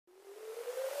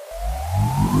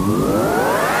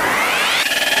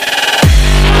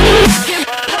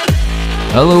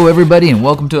Hello everybody and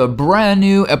welcome to a brand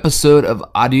new episode of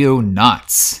Audio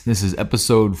Knots. This is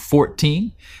episode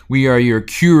 14. We are your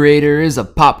curators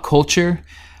of pop culture,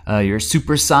 your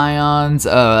super scions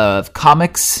of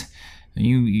comics.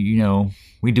 You know,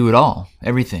 we do it all,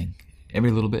 everything,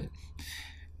 every little bit.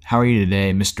 How are you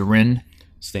today, Mr. Rin?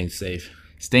 Staying safe.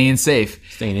 Staying safe.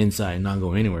 Staying inside, not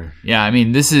going anywhere. Yeah, I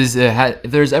mean, this is, if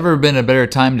there's ever been a better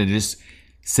time to just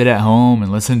sit at home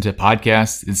and listen to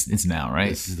podcasts, it's now, right?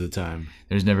 This is the time.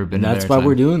 There's never been and a better that's why time.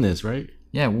 we're doing this, right?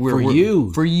 Yeah,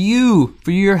 for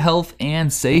your health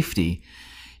and safety.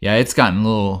 Yeah, it's gotten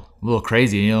a little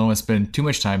crazy. You don't want to spend too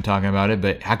much time talking about it,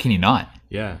 but how can you not?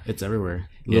 Yeah, it's everywhere.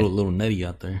 Little nutty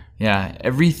out there. Yeah,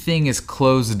 everything is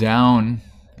closed down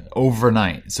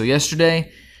overnight. So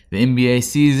yesterday, the NBA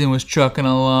season was trucking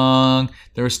along.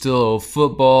 There was still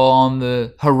football on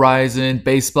the horizon.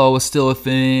 Baseball was still a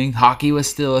thing. Hockey was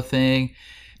still a thing.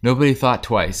 Nobody thought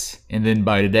twice. And then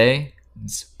by today,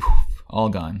 it's all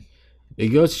gone. It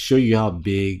goes to show you how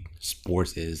big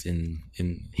sports is in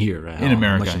here, right? In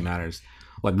America. How much it matters.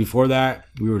 Like before that,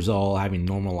 we were all having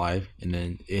normal life, and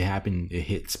then it happened. It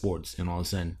hit sports, and all of a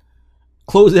sudden,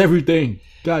 close everything.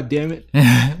 God damn it.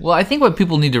 Well, I think what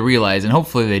people need to realize, and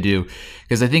hopefully they do,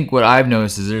 because I think what I've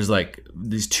noticed is there's like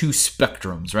these two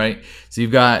spectrums, right? So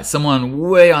you've got someone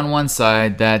way on one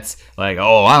side that's like,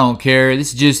 oh, I don't care.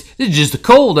 This is just a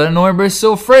cold. I don't know what everybody's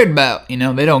so afraid about. You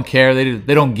know, they don't care.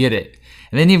 They don't get it.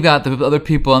 And then you've got the other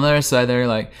people on the other side that are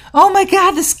like, oh my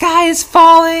God, the sky is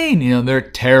falling. You know, they're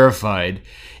terrified.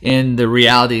 And the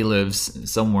reality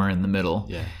lives somewhere in the middle.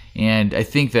 Yeah. And I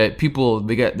think that people,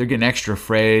 they're getting extra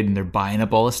afraid and they're buying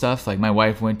up all this stuff. Like my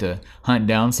wife went to hunt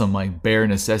down some like bare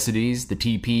necessities, the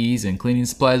TPs and cleaning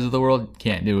supplies of the world.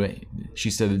 Can't do it. She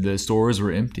said that the stores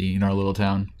were empty in our little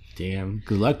town. Damn.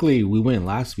 Because luckily we went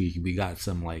last week. We got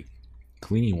some like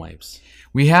cleaning wipes.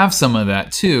 We have some of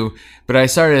that too, but I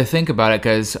started to think about it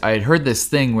because I had heard this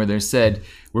thing where they said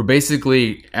we're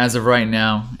basically, as of right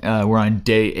now, we're on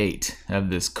day 8 of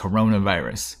this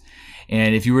coronavirus.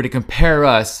 And if you were to compare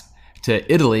us to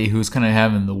Italy, who's kind of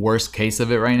having the worst case of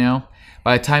it right now,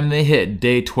 by the time they hit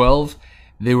day 12,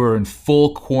 they were in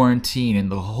full quarantine in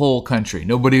the whole country.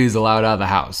 Nobody was allowed out of the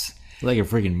house. Like a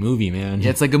freaking movie, man. Yeah,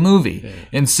 it's like a movie. Yeah.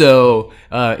 And so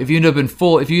if you end up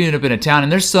in a town,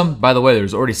 and there's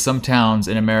already some towns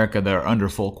in America that are under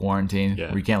full quarantine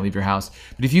where you can't leave your house.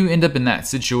 But if you end up in that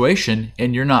situation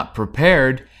and you're not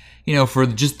prepared, you know, for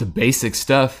just the basic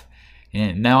stuff,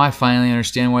 and now I finally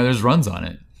understand why there's runs on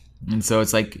it. And so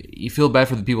it's like you feel bad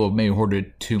for the people who maybe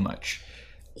hoarded too much.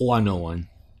 Oh, I know one.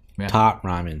 Yeah. Top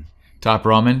ramen. Top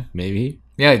ramen? Maybe.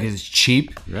 Yeah, because it's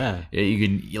cheap. Yeah.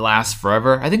 You last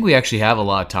forever. I think we actually have a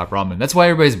lot of top ramen. That's why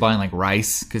everybody's buying like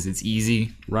rice, because it's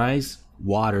easy. Rice,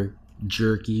 water,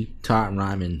 jerky, top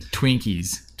ramen.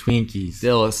 Twinkies.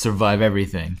 They'll survive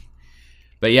everything.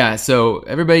 But yeah, so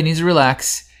everybody needs to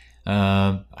relax.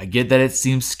 I get that it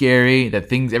seems scary,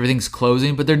 that everything's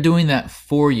closing, but they're doing that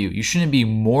for you. You shouldn't be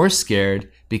more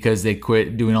scared because they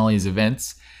quit doing all these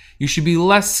events. You should be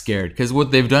less scared because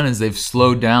what they've done is they've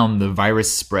slowed down the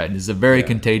virus spread. It's a very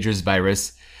contagious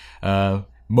virus.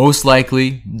 Most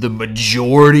likely, the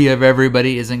majority of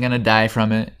everybody isn't going to die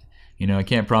from it. You know, I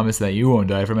can't promise that you won't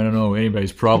die from it. I don't know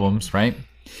anybody's problems, right?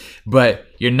 But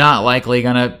you're not likely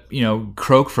going to, you know,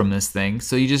 croak from this thing.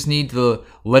 So you just need to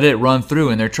let it run through.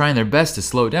 And they're trying their best to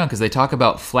slow it down because they talk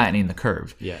about flattening the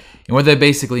curve. Yeah. And what that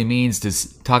basically means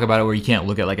to talk about it where you can't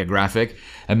look at like a graphic.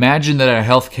 Imagine that our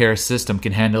healthcare system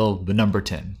can handle the number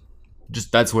 10.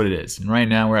 Just that's what it is. And right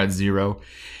now we're at 0.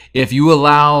 If you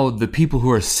allow the people who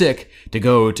are sick to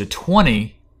go to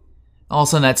 20, all of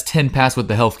a sudden that's 10 past what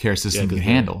the healthcare system can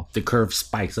handle. The curve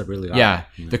spikes up really high. Yeah,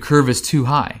 the curve is too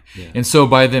high. Yeah. And so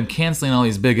by them canceling all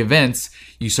these big events,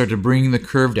 you start to bring the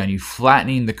curve down. You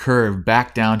flattening the curve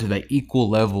back down to that equal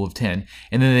level of 10.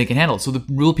 And then they can handle it. So the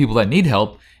real people that need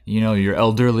help, you know, your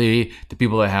elderly, the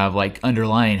people that have like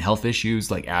underlying health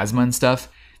issues like asthma and stuff,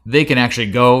 they can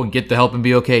actually go and get the help and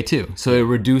be okay too. So it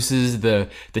reduces the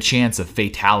chance of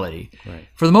fatality. Right.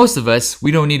 For the most of us,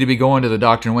 we don't need to be going to the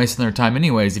doctor and wasting their time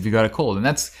anyways if you got a cold.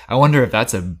 And I wonder if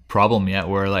that's a problem yet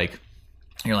where like,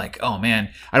 you're like, oh man,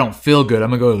 I don't feel good. I'm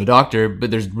going to go to the doctor, but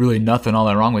there's really nothing all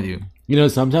that wrong with you. You know,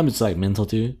 sometimes it's like mental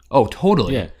too. Oh,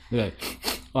 totally. Yeah. You're like,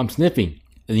 oh, I'm sniffing.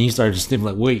 And then you start to sniff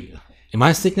like, wait, am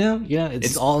I sick now? Yeah,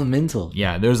 it's all mental.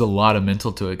 Yeah, there's a lot of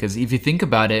mental to it because if you think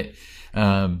about it,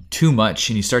 too much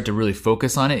and you start to really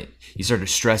focus on it, you start to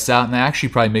stress out, and that actually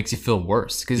probably makes you feel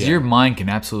worse because your mind can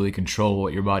absolutely control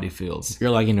what your body feels. You're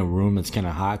like in a room that's kind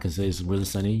of hot because it's really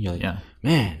sunny. You're like,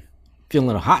 man, feeling a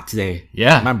little hot today.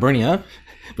 Yeah. Am I burning up?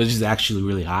 But it's just actually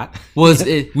really hot. Well,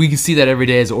 we can see that every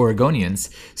day as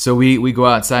Oregonians. So we go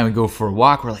outside and we go for a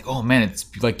walk. We're like, oh man, it's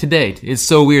like today. It's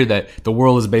so weird that the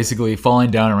world is basically falling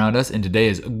down around us, and today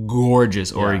is a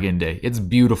gorgeous Oregon day. It's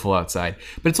beautiful outside,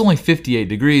 but it's only 58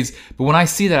 degrees. But when I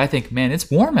see that, I think, man,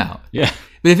 it's warm out. Yeah.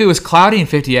 But if it was cloudy and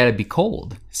 58, it'd be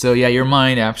cold. So yeah, your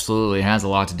mind absolutely has a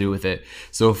lot to do with it.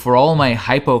 So for all my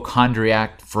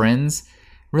hypochondriac friends,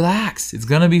 relax. It's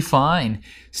gonna be fine.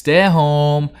 Stay at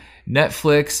home.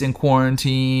 Netflix in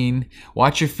quarantine,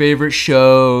 watch your favorite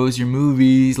shows, your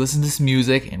movies, listen to some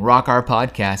music, and rock our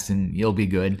podcast, and you'll be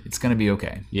good. It's going to be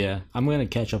okay. Yeah, I'm going to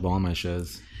catch up on all my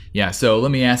shows. Yeah, so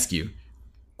let me ask you.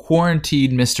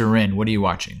 Quarantined Mr. Rin, what are you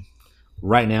watching?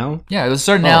 Right now? Yeah, let's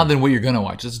start now, then what you're going to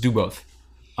watch. Let's do both.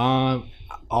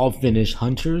 I'll finish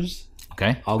Hunters.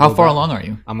 Okay. How far along are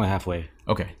you? I'm like halfway.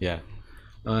 Okay. Yeah.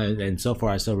 And so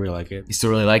far, I still really like it. You still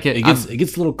really like it? It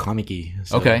gets a little comic-y.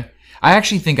 So. Okay. I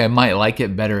actually think I might like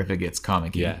it better if it gets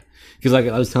comic-y. Yeah. Because like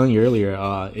I was telling you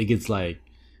earlier, it gets like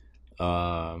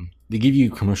they give you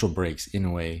commercial breaks in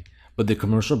a way, but the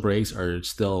commercial breaks are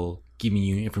still giving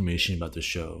you information about the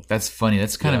show. That's funny.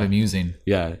 That's kind of amusing.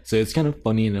 Yeah. So it's kind of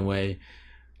funny in a way.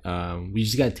 We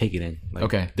just gotta take it in. Like,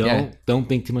 okay. Don't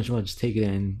think too much about it. Just take it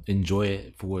in. Enjoy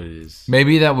it for what it is.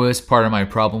 Maybe that was part of my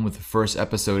problem with the first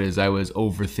episode is I was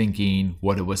overthinking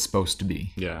what it was supposed to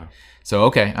be. Yeah. So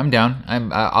okay, I'm down.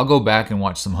 I'll go back and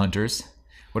watch some Hunters.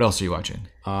 What else are you watching?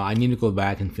 I need to go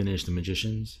back and finish The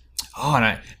Magicians. Oh,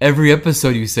 and every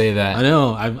episode you say that. I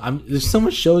know. There's so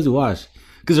much shows to watch.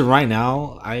 Because right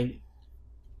now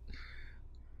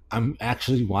I'm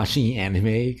actually watching anime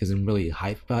because I'm really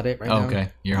hyped about it right now. Okay,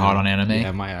 you're hot on anime.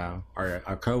 Yeah, my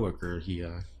our coworker he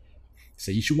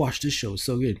said you should watch this show. It's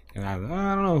so good. And I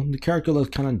don't know. The character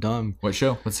looks kind of dumb. What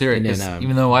show? Let's hear it. Then,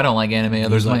 even though I don't like anime,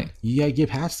 others like, might. You gotta get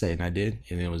past that, and I did,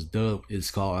 and it was dope.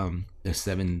 It's called The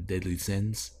Seven Deadly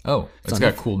Sins. Oh, it's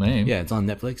got a cool name. Yeah, it's on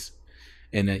Netflix,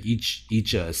 and each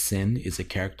sin is a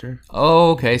character.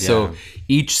 Oh, okay. Yeah. So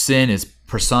each sin is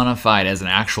personified as an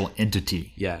actual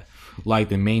entity. Yeah, like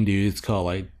the main dude, it's called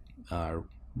like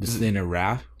the Sin of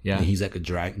Wrath. Yeah, and he's like a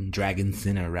dragon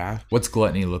sin of wrath. What's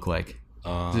gluttony look like?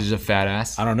 Is it just a fat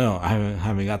ass? I don't know. I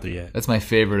haven't got there yet. That's my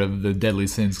favorite of the deadly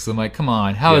sins because I'm like, come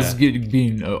on, how is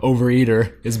being an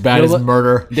overeater as bad as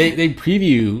murder? They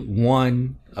preview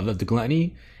one of the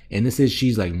gluttony, and this is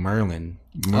she's like Merlin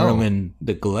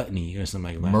the gluttony or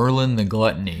something like that. Merlin the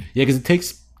gluttony. Yeah, because it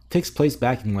takes place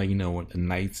back in like the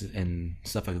knights and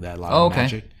stuff like that. A lot of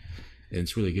magic. And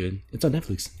it's really good. It's on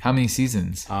Netflix. How many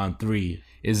seasons? 3.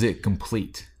 Is it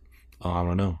complete? I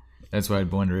don't know. That's why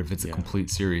I'd wonder if it's a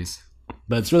complete series.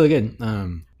 But it's really good.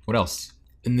 What else?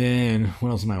 And then what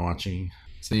else am I watching?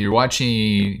 So you're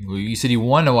watching. Well, you said you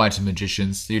want to watch The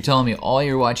Magicians. So you're telling me all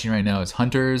you're watching right now is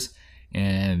Hunters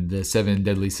and The Seven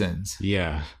Deadly Sins.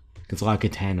 Yeah, it's a lot of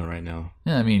Katana right now.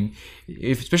 Yeah, I mean,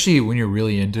 especially when you're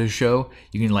really into a show,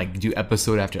 you can like do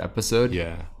episode after episode.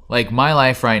 Yeah. Like my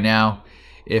life right now,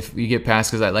 if you get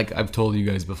past, because I've told you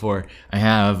guys before, I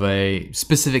have a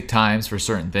specific times for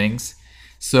certain things.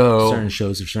 So certain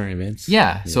shows or certain events.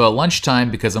 Yeah. So at lunchtime,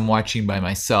 because I'm watching by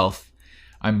myself,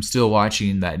 I'm still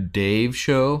watching that Dave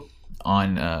show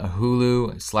on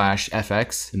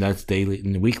Hulu/FX. And that's daily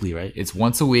and weekly, right? It's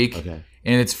once a week. Okay.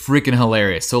 And it's freaking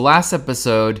hilarious. So last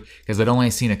episode, because I'd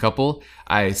only seen a couple,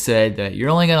 I said that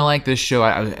you're only going to like this show.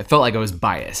 I felt like I was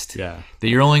biased. Yeah. That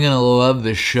you're only going to love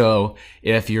this show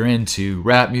if you're into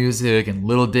rap music and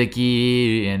Little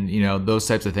Dicky and, those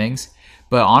types of things.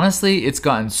 But honestly, it's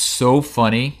gotten so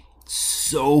funny.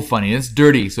 So funny. It's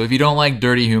dirty. So if you don't like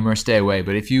dirty humor, stay away.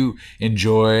 But if you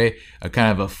enjoy a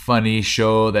kind of a funny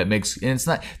show that makes... And it's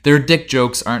not... Their dick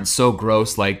jokes aren't so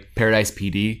gross like Paradise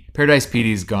PD. Paradise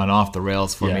PD's gone off the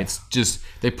rails for me. It's just...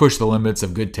 They push the limits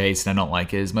of good taste and I don't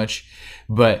like it as much.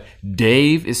 But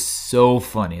Dave is so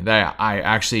funny that I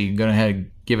actually going to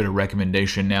give it a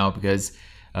recommendation now because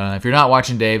if you're not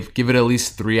watching Dave, give it at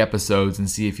least 3 episodes and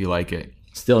see if you like it.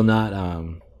 Still not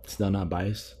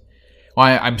biased.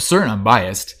 Well, I'm certain I'm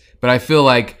biased, but I feel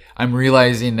like I'm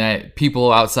realizing that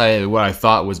people outside of what I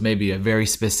thought was maybe a very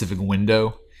specific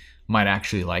window might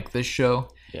actually like this show.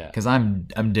 Yeah. Because I'm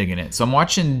digging it. So I'm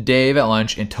watching Dave at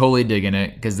lunch and totally digging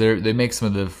it because they make some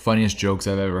of the funniest jokes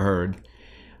I've ever heard.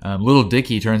 Little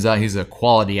Dicky, turns out he's a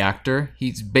quality actor.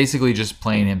 He's basically just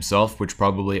playing himself, which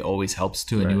probably always helps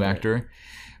to a new actor.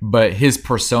 But his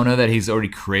persona that he's already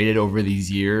created over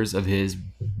these years of his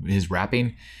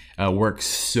rapping works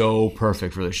so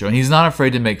perfect for the show. And he's not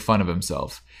afraid to make fun of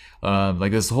himself.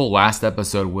 Like this whole last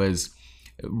episode was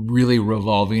really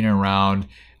revolving around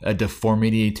a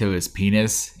deformity to his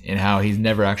penis and how he's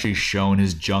never actually shown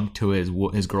his junk to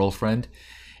his girlfriend.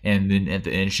 And then at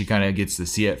the end, she kind of gets to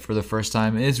see it for the first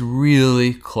time. And it's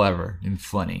really clever and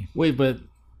funny. Wait, but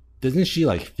doesn't she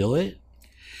like feel it?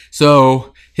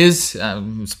 So his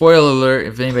spoiler alert,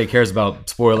 if anybody cares about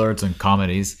spoilers and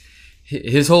comedies,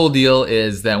 his whole deal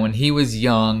is that when he was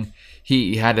young,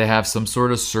 he had to have some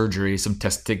sort of surgery, some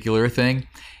testicular thing.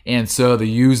 And so they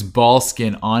used ball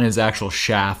skin on his actual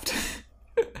shaft.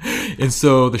 And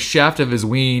so the shaft of his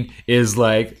ween is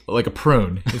like a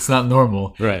prune. It's not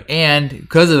normal. Right. And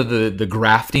because of the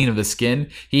grafting of the skin,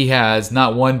 he has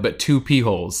not one but 2 pee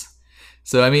holes.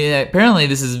 So, I mean, apparently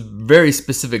this is a very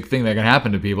specific thing that can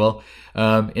happen to people.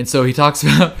 And so he talks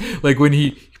about, like, when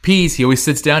he pees, he always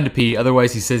sits down to pee.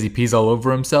 Otherwise, he says he pees all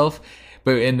over himself.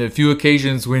 But in the few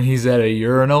occasions when he's at a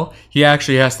urinal, he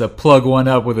actually has to plug one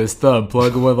up with his thumb,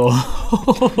 plug one of the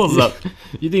holes up.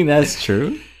 You think that's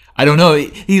true? I don't know.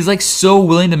 He's like so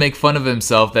willing to make fun of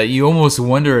himself that you almost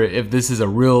wonder if this is a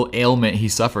real ailment he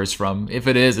suffers from. If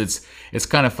it is, it's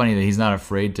kind of funny that he's not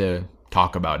afraid to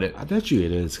talk about it. I bet you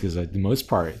it is, because like the most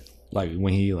part, like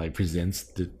when he like presents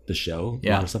the show, a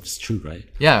lot of stuff is true, right?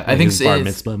 Yeah, like I think his bar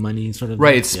mitzvah money sort of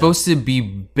right. thing. It's supposed to be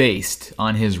based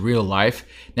on his real life.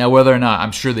 Now, whether or not,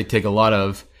 I'm sure they take a lot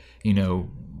of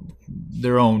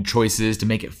their own choices to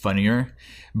make it funnier,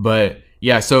 but.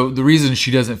 Yeah, so the reason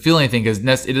she doesn't feel anything is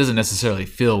it doesn't necessarily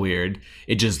feel weird.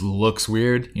 It just looks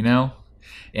weird,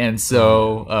 And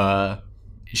so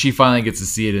she finally gets to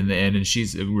see it in the end, and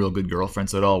she's a real good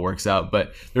girlfriend, so it all works out.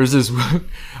 But there's this I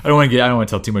don't want to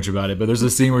tell too much about it, but there's a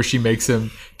scene where she makes him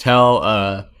tell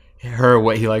her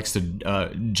what he likes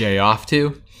to jay off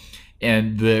to.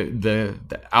 And the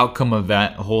outcome of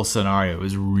that whole scenario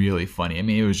was really funny. I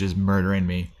mean, it was just murdering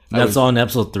me. That's all in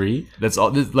episode 3. That's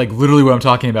all. Like literally, what I'm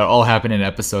talking about all happened in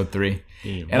episode 3.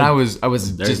 Damn. And I was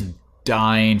just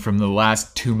dying from the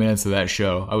last 2 minutes of that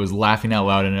show. I was laughing out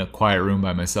loud in a quiet room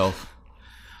by myself.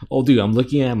 Oh, dude, I'm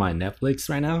looking at my Netflix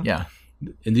right now. Yeah.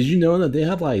 And did you know that they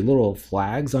have like little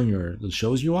flags on the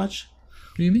shows you watch?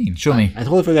 What do you mean? Show me. I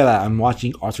totally forgot that I'm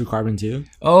watching Arthur Carbon too.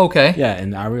 Oh, okay. Yeah,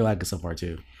 and I really like it so far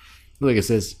too. Look, it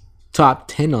says top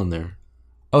 10 on there.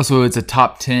 Oh, so it's a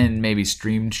top 10 maybe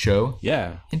streamed show?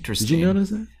 Yeah. Interesting. Did you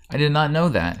notice that? I did not know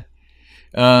that.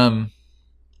 Oh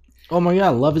my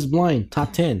god, Love is Blind,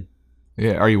 top 10.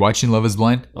 Yeah, are you watching Love is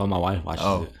Blind? Oh, my wife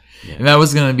watches it. Yeah. And that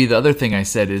was going to be the other thing I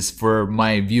said is for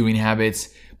my viewing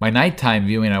habits, my nighttime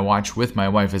viewing I watch with my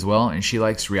wife as well, and she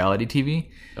likes reality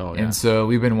TV. Oh, yeah. And so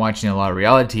we've been watching a lot of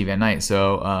reality TV at night.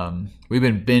 So we've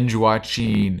been binge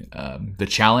watching The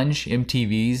Challenge,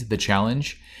 MTV's The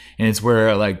Challenge. And it's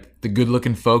where like the good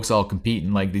looking folks all compete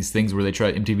in like these things where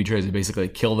MTV tries to basically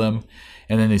kill them.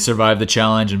 And then they survive the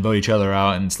challenge and vote each other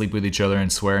out and sleep with each other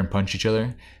and swear and punch each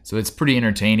other. So it's pretty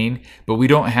entertaining. But we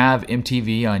don't have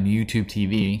MTV on YouTube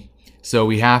TV. So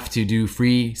we have to do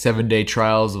free 7-day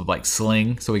trials of like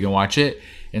Sling so we can watch it.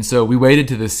 And so we waited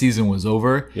till the season was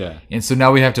over. Yeah. And so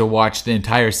now we have to watch the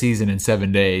entire season in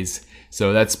 7 days.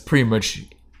 So that's pretty much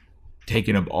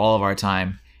taking up all of our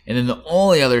time. And then the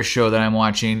only other show that I'm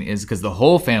watching is because the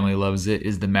whole family loves it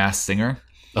is The Masked Singer.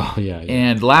 Oh, yeah.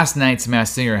 And last night's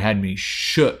Masked Singer had me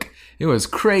shook. It was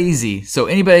crazy. So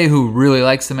anybody who really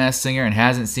likes The Masked Singer and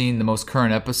hasn't seen the most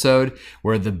current episode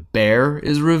where the bear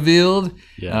is revealed,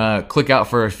 click out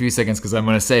for a few seconds because I'm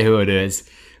going to say who it is.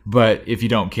 But if you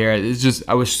don't care, it's just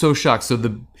I was so shocked. So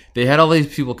they had all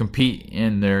these people compete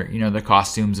in their their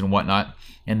costumes and whatnot,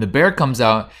 and the bear comes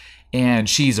out. And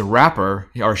she's a rapper,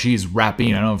 or she's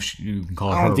rapping. I don't know if you can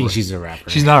call her. I don't think she's a rapper.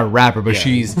 She's not a rapper, but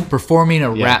she's performing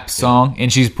a rap song, and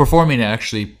she's performing it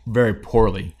actually very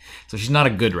poorly. So she's not a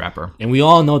good rapper. And we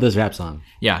all know this rap song.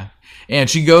 Yeah. And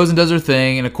she goes and does her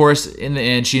thing, and of course, in the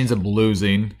end, she ends up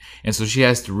losing, and so she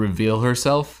has to reveal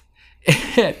herself.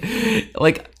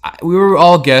 Like, we were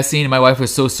all guessing, and my wife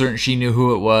was so certain she knew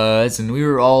who it was, and we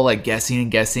were all like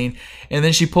guessing, and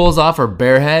then she pulls off her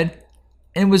bear head.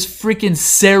 And it was freaking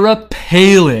Sarah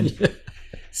Palin.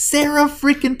 Sarah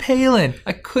freaking Palin.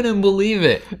 I couldn't believe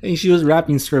it. And she was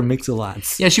rapping Sir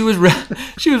Mix-a-Lots. Yeah, she was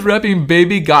rapping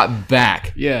Baby Got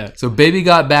Back. Yeah. So Baby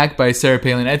Got Back by Sarah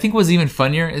Palin. I think what's even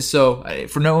funnier is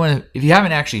for no one, if you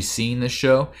haven't actually seen this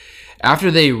show,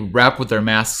 after they rap with their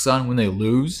masks on when they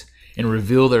lose and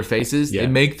reveal their faces, they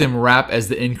make them rap as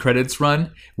the end credits run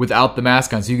without the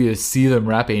mask on, so you get to see them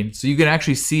rapping. So you can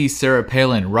actually see Sarah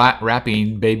Palin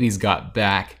rapping Baby's Got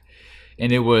Back.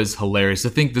 And it was hilarious. I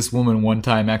think this woman one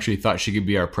time actually thought she could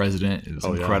be our president. It was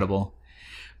incredible.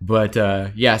 Yeah.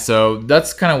 But so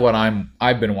that's kind of what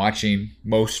I've been watching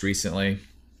most recently.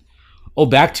 Oh,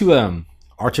 back to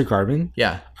Arthur Carbon.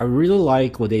 Yeah. I really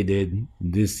like what they did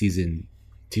this season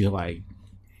to like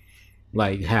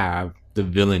like have the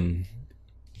villain.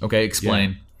 Okay,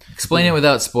 explain. Explain it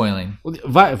without spoiling. Well,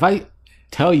 if I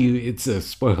tell you, it's a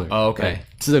spoiler. Oh, okay. Like,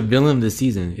 it's the villain of the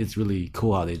season. It's really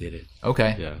cool how they did it.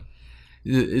 Okay. Yeah.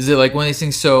 Is it like one of these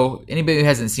things? So anybody who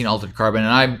hasn't seen Altered Carbon,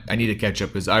 and I need to catch up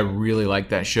because I really like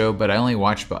that show, but I only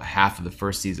watched about half of the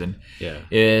first season. Yeah.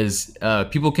 Is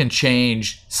people can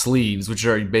change sleeves, which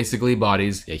are basically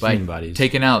bodies, by human bodies.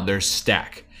 taking out their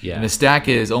stack. Yeah. And the stack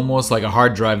is almost like a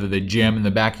hard drive that they jam in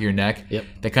the back of your neck. Yep.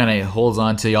 That kind of holds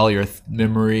on to all your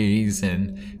memories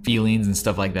and feelings and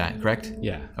stuff like that. Correct?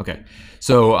 Yeah. Okay.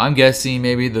 So I'm guessing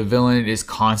maybe the villain is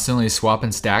constantly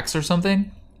swapping stacks or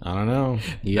something. I don't know.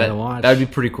 You gotta watch. That would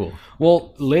be pretty cool.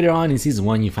 Well, later on in season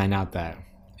 1, you find out that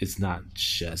it's not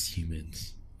just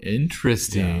humans.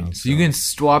 Interesting. Yeah, so you can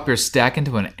swap your stack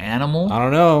into an animal? I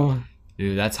don't know.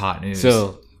 Dude, that's hot news.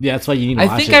 So yeah, that's why you need to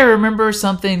watch I think it. I remember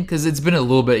something because it's been a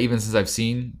little bit even since I've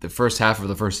seen the first half of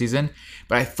the first season.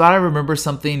 But I thought I remember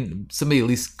somebody at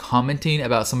least commenting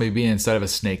about somebody being inside of a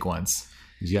snake once.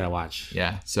 You gotta watch.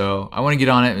 Yeah, so I want to get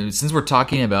on it. Since we're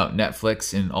talking about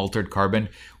Netflix and Altered Carbon,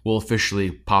 we'll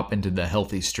officially pop into the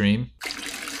healthy stream.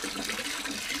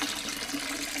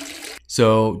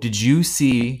 So did you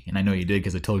see, and I know you did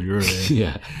because I told you earlier.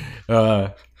 Yeah.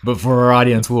 But for our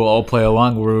audience, we'll all play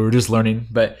along. We're just learning.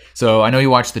 But so I know you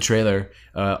watched the trailer.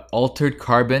 Altered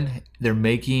Carbon, they're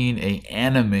making an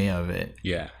anime of it.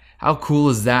 Yeah. How cool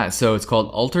is that? So it's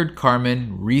called Altered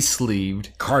Carbon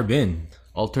Resleeved. Carbon.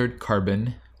 Altered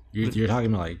Carbon. You're talking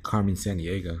about like Carmen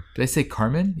Sandiego. Did I say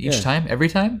Carmen each Yeah. time? Every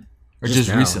time? Or just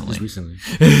now, recently? Just recently.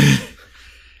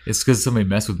 It's because somebody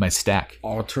messed with my stack.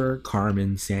 Alter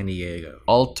Carmen Sandiego.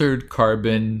 Altered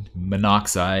Carbon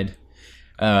Monoxide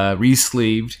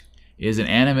Resleeved is an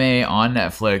anime on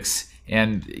Netflix.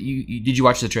 And did you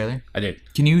watch the trailer? I did.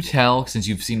 Can you tell, since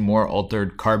you've seen more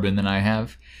Altered Carbon than I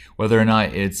have, whether or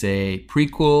not it's a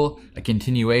prequel, a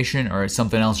continuation, or it's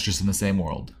something else just in the same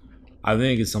world? I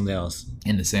think it's something else.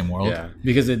 In the same world? Yeah,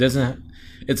 because it doesn't.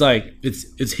 It's like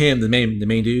it's him, the main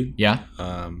dude. Yeah?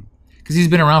 Because he's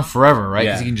been around forever, right?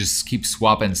 Because Yeah. he can just keep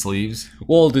swapping sleeves.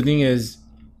 Well, the thing is,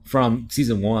 from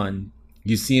season 1,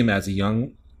 you see him as a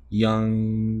young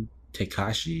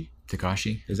Takashi.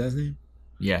 Takashi? Is that his name?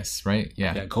 Yes, right?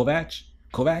 Yeah. Yeah, Kovac.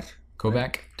 Kovac?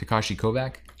 Takashi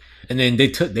Kovac? And then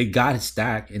they got his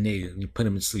stack and they put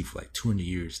him in sleep for like 200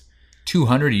 years.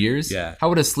 200 years? Yeah. How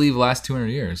would a sleeve last 200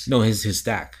 years? No, his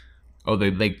stack. Oh,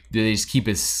 do they just keep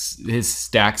his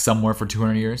stack somewhere for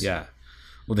 200 years? Yeah.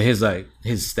 Well,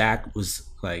 his stack was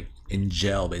like in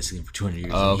jail basically for 200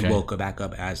 years. Oh, And okay. he woke back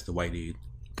up as the white dude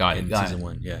Got in it. Got season it.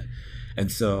 1. Yeah.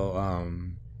 And so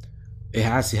it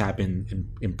has to happen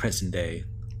in present day.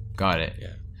 Got it.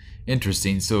 Yeah.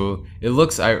 Interesting. So it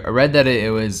looks. I read that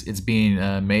it's being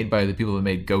made by the people that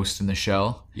made Ghost in the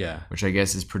Shell, Yeah. which I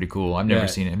guess is pretty cool. I've never Yeah.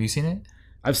 seen it. Have you seen it?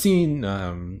 I've seen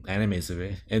animes of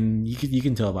it, and you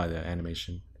can tell by the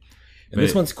animation. And But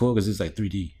this one's cool because it's like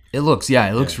 3D. It looks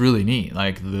really neat.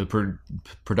 Like the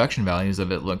production values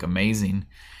of it look amazing,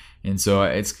 and so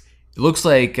it looks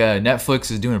like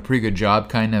Netflix is doing a pretty good job,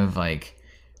 kind of like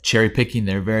cherry picking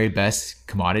their very best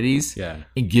commodities, Yeah.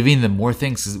 and giving them more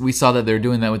things. 'Cause we saw that they're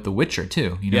doing that with The Witcher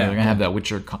too. You know, Yeah, they're gonna have that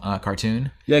Witcher cartoon.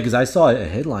 Yeah, because I saw a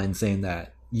headline saying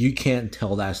that you can't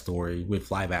tell that story with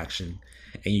live action,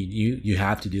 and you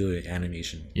have to do it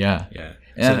animation. Yeah, Yeah.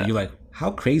 And- So you're like, how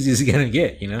crazy is it gonna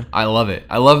get? You know? I love it.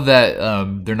 I love that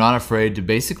they're not afraid to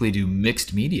basically do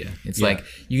mixed media. It's Yeah. like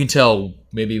you can tell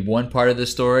maybe one part of the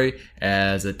story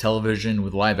as a television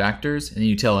with live actors, and then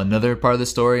you tell another part of the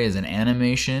story as an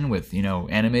animation with,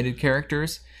 animated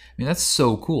characters. I mean, that's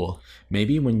so cool.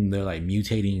 Maybe when they're like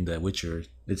mutating the Witcher,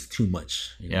 it's too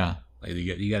much. You know? Yeah. Like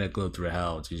you gotta go through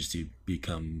hell to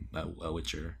become a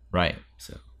Witcher. Right.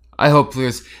 So I hope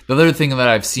there's the other thing that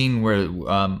I've seen where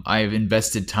I've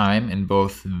invested time in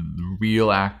both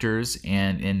real actors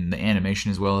and in the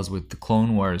animation as well as with the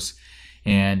Clone Wars.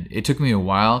 And it took me a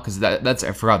while because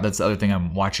I forgot that's the other thing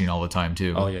I'm watching all the time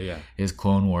too. oh yeah. Is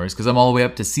Clone Wars because I'm all the way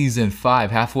up to season 5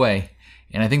 halfway,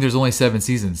 and I think there's only 7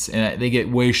 seasons, and they get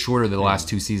way shorter than the last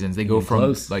 2 seasons. They go You're from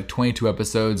close. like 22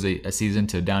 episodes a season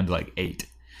to down to like 8,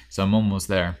 so I'm almost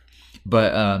there.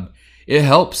 But it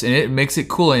helps and it makes it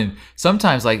cool. And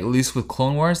sometimes, like at least with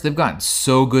Clone Wars, they've gotten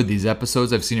so good. These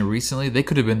episodes I've seen it recently, they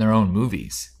could have been their own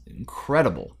movies.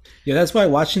 Incredible. Yeah, that's why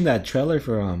watching that trailer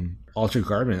for Altered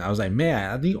Carbon, I was like,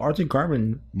 man, I think Altered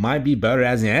Carbon might be better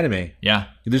as an anime. Yeah.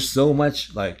 There's so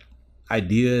much like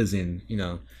ideas and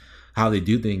how they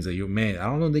do things that I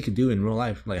don't know if they could do in real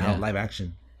life, like how Yeah. live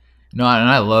action. No, and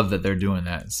I love that they're doing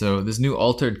that. So this new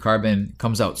Altered Carbon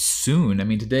comes out soon. I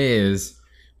mean, today is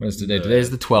What is today?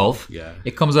 Today's the 12th. Yeah.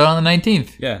 It comes out on the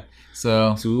 19th. Yeah.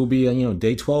 So we'll be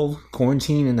day 12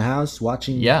 quarantine in the house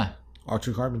watching. Yeah.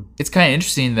 Altered Carbon. It's kind of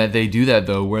interesting that they do that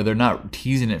though, where they're not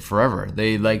teasing it forever.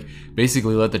 They like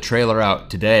basically let the trailer out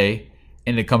today,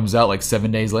 and it comes out like 7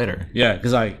 days later. Yeah,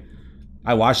 because I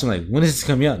watched them like, when is this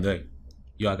coming out? They're like,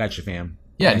 yo, I got you, fam.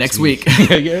 Yeah, next week.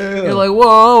 Yeah. You're like,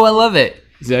 whoa, I love it.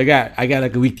 So I got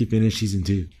like a week to finish season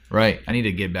 2. Right. I need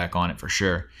to get back on it for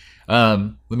sure. Let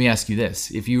me ask you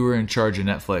this: if you were in charge of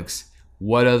Netflix,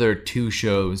 what other 2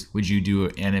 shows would you do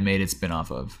an animated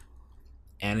spinoff of?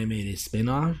 Animated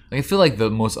spinoff? Like, I feel like the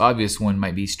most obvious one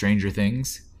might be Stranger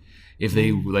Things, if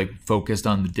they like focused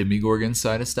on the Demogorgon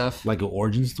side of stuff. Like an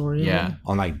origin story? Yeah.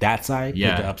 On like that side? Yeah.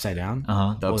 Like the upside down?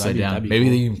 The upside down. that'd be Maybe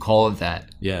cool. they even call it that.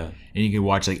 Yeah. And you can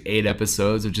watch like 8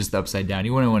 episodes of just the upside down.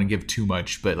 You wouldn't want to give too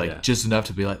much, but like just enough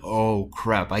to be like, oh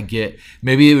crap, I get.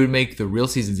 Maybe it would make the real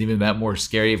seasons even that more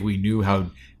scary if we knew how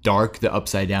dark the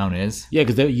upside down is. Yeah,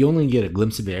 because you only get a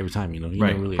glimpse of it every time, you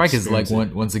Right. don't really Probably because like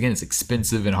experience it. once again, it's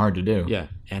expensive and hard to do. Yeah,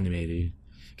 animated.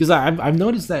 Because I've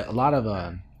noticed that a lot of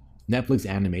Netflix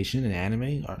animation and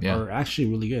anime are actually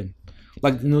really good.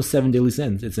 Like 7 Deadly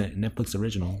Sins, it's a Netflix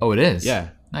original. Oh, it is? Yeah.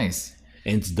 Nice.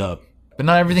 And it's dubbed. But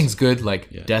not everything's good,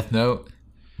 like Death Note.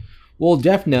 Well,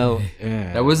 Death Note.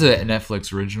 Yeah. That was a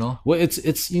Netflix original. Well,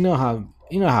 it's you know how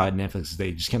at Netflix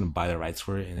they just kind of buy the rights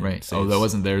for it. And Right. say Oh, that it's-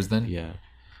 wasn't theirs then? Yeah.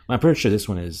 I'm pretty sure this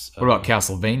one is. What about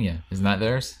Castlevania? Isn't that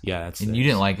theirs? Yeah, that's. And you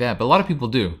didn't like that, but a lot of people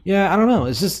do. Yeah, I don't know.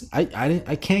 It's just I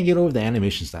can't get over the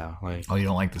animation style. Like. Oh, you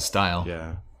don't like the style?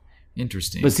 Yeah.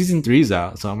 Interesting. But season 3's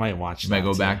out, so I might watch. You might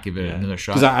go back, give it another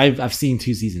shot. Because I've seen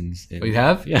 2 seasons. Oh, you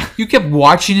have? Yeah. You kept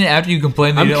watching it after you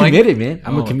complained that I'm you didn't committed, like it? man.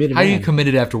 I'm a committed How man. are you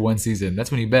committed after 1 season?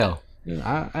 That's when you bail.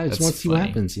 Yeah, I just That's want to see funny. what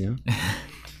happens,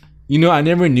 I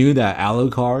never knew that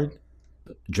Alucard,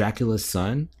 Dracula's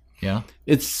son, Yeah.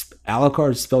 it's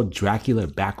Alucard spelled Dracula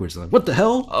backwards. I'm like, what the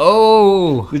hell?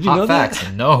 Oh, Did you hot know that?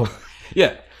 facts. No.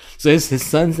 Yeah. So his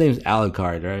son's name's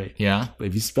Alucard, right? Yeah. But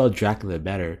if you spell Dracula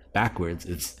backwards,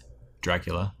 it's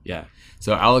Dracula. yeah.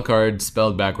 So Alucard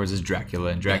spelled backwards is Dracula,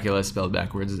 and Dracula spelled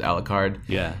backwards is Alucard.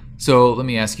 Yeah. So let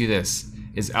me ask you this.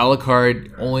 Is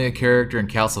Alucard only a character in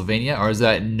Castlevania, or is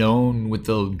that known with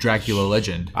the Dracula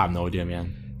legend? I have no idea,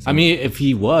 man. I mean, if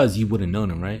he was, you would have known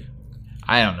him, right?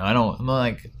 I don't know. I'm not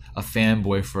like a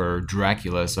fanboy for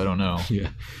Dracula, so I don't know. Yeah.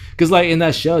 Because like in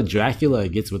that show, Dracula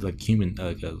gets with like human,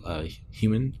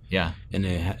 human, Yeah. and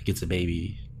then gets a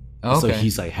baby. Oh, So okay.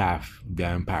 he's like half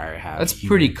vampire, half. That's human.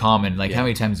 pretty common. Like, Yeah. how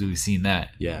many times have we seen that?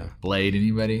 Yeah. Blade,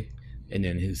 anybody? And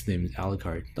then his name is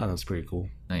Alucard. Thought that was pretty cool.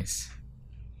 Nice.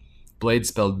 Blade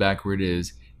spelled backward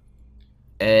is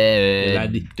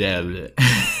Blade.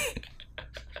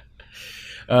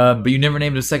 But you never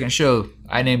named a second show.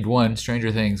 I named one,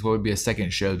 Stranger Things. What would be a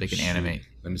second show they can animate?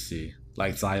 Let me see.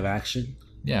 Like it's live action.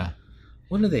 Yeah.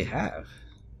 What do they have?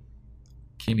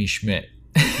 Kimmy Schmidt.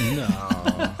 No.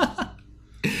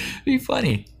 Be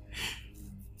funny.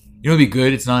 You know what'd be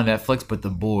good? It's not on Netflix, but The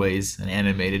Boys, an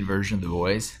animated version of The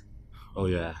Boys. Oh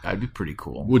yeah. That'd be pretty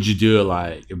cool. Would you do it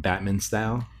like Batman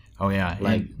style, Oh yeah,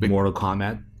 like and Mortal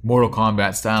Kombat? Mortal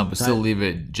Kombat style, but still leave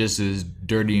it just as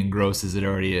dirty and gross as it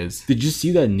already is. Did you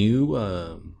see that new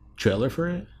trailer for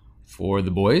it For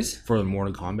The Boys? for the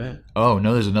Mortal Kombat? Oh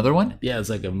no, there's another one. Yeah, it's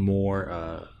like a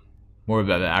more. More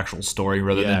about the actual story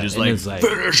rather Yeah, than just and like, it's like-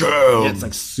 finish him. Yeah, it's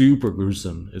like super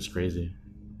gruesome. It's crazy.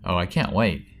 Oh, I can't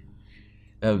wait.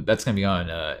 That's gonna be on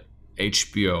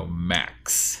HBO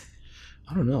Max.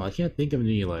 I don't know. I can't think of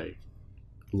any like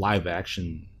live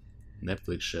action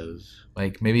Netflix shows.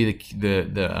 Like maybe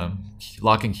the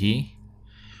Lock and Key.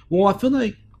 Well, I feel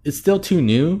like it's still too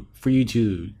new for you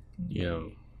to, Yeah,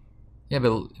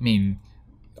 but I mean,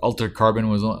 Altered Carbon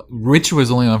was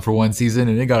only on for 1 season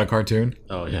and it got a cartoon.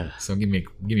 Oh yeah. So give me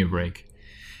a break.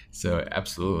 So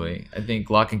absolutely, I think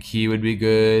Lock and Key would be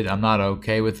good. I'm Not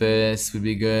Okay with This would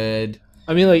be good.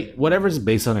 I mean, like whatever's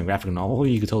based on a graphic novel,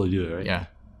 you could totally do it, right? Yeah.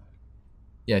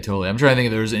 Yeah, totally. I'm trying to think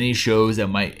if there's any shows that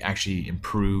might actually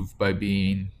improve by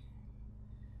being,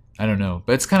 I don't know,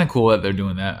 but it's kind of cool that they're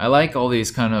doing that. I like all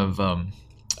these kind of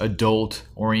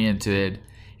adult-oriented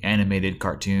animated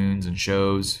cartoons and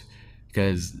shows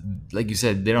because, like you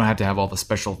said, they don't have to have all the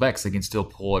special effects. They can still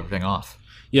pull everything off.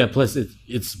 Yeah. Plus,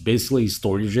 it's basically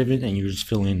story driven, and you're just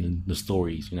filling in the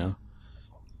stories.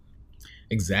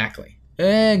 Exactly.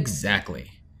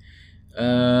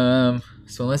 So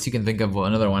unless you can think of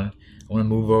another one, I want to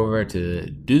move over to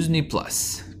Disney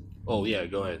Plus. Oh yeah,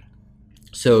 go ahead.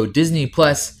 So Disney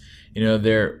Plus,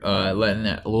 they're letting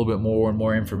a little bit more and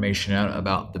more information out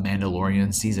about The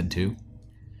Mandalorian Season 2.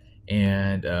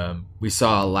 And we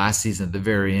saw last season at the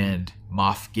very end,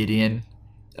 Moff Gideon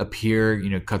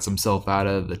appear. Cuts himself out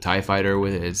of the TIE fighter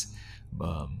with his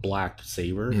Black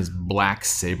saber. his black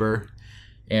saber.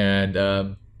 And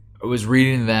I was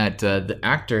reading that the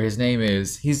actor, his name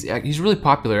is he's really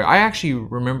popular. I actually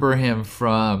remember him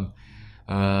from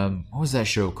what was that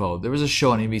show called? There was a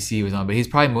show on NBC he was on, but he's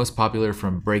probably most popular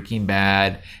from Breaking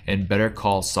Bad and Better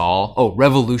Call Saul. Oh,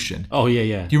 Revolution. Oh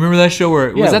yeah. Do you remember that show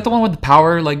where was that the one where the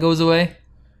power like goes away?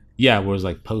 Yeah, where it's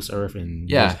like post Earth and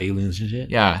there's aliens and shit.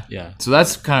 Yeah. So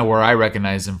that's kind of where I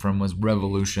recognize him from, was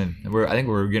Revolution. I think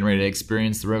we're getting ready to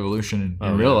experience the revolution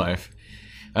in real life.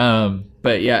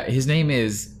 But yeah, his name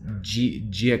is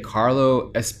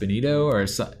Giancarlo Esposito or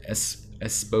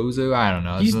Esposo. I don't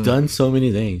know. He's done so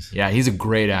many things. Yeah, he's a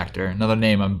great actor. Another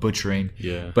name I'm butchering.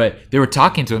 Yeah. But they were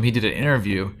talking to him. He did an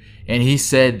interview, and he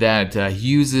said that he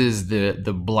uses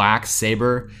the black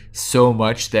saber so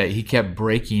much that he kept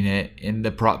breaking it, and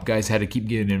the prop guys had to keep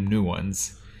getting him new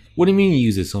ones. What do you mean you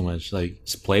use it so much? Like,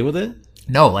 just play with it?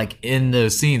 No, like in the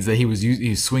scenes that he was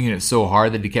swinging it so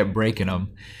hard that he kept breaking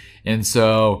them. And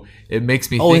so it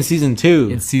makes me think... in season 2.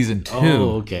 In season 2.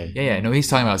 Oh, okay. Yeah. No, he's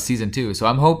talking about season 2. So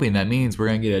I'm hoping that means we're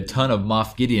going to get a ton of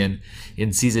Moff Gideon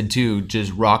in season 2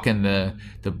 just rocking the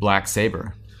black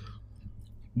saber.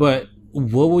 But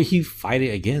what will he fight it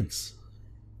against?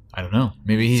 I don't know.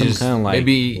 Maybe he's some kind of like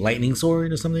maybe lightning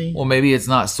sword or something? Well, maybe it's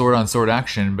not sword on sword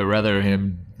action, but rather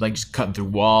him like just cutting through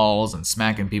walls and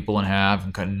smacking people in half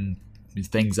and cutting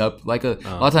things up. Like a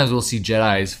lot of times we'll see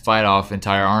Jedis fight off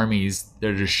entire armies.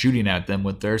 They're just shooting at them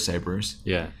with their sabers.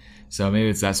 Yeah. So maybe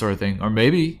it's that sort of thing. Or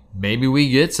maybe we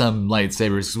get some lightsabers,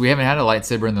 because we haven't had a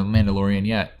lightsaber in The Mandalorian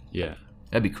yet. Yeah.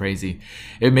 That'd be crazy.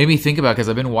 It made me think about, because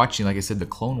I've been watching, like I said, the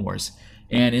Clone Wars.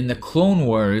 And in the Clone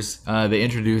Wars, they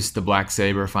introduced the black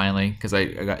saber finally, because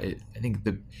I think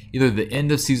either the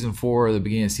end of season 4 or the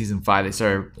beginning of season 5, they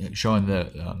started showing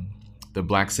the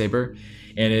black saber.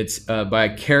 And it's by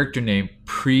a character named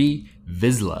Pre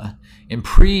Vizsla. And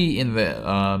Pre in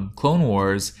the Clone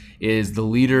Wars is the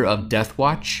leader of Death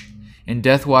Watch. And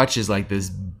Death Watch is like this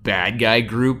bad guy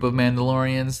group of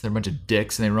Mandalorians. They're a bunch of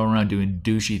dicks, and they run around doing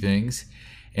douchey things.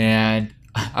 And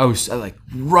I was like,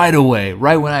 right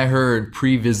when I heard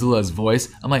Pre Vizsla's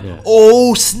voice, I'm like,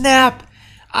 oh snap!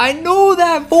 I know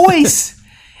that voice.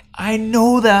 And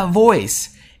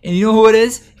you know who it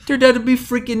is? It turned out to be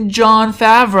freaking Jon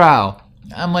Favreau.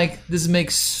 I'm like, this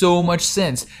makes so much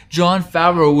sense. Jon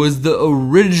Favreau was the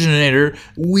originator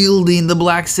wielding the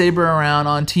black saber around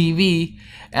on TV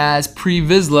as Pre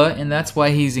Vizsla, and that's why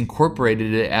he's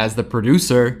incorporated it as the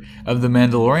producer of The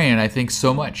Mandalorian, I think,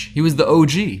 so much. He was the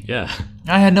OG. Yeah.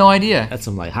 I had no idea. That's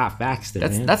some like hot facts there,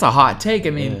 man. That's a hot take.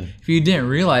 I mean, if you didn't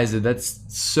realize it, that's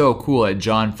so cool that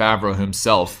Jon Favreau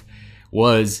himself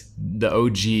was the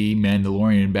OG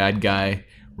Mandalorian bad guy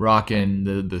rocking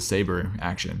the saber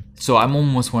action. So I'm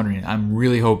almost wondering, I'm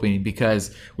really hoping,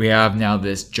 because we have now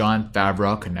this Jon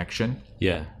Favreau connection,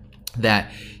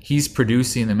 that he's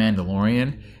producing The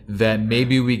Mandalorian, that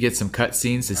maybe we get some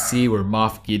cutscenes to see where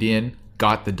Moff Gideon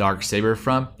got the dark saber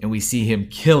from, and we see him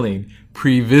killing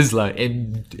Pre Vizsla.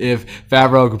 And if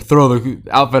Favreau could throw the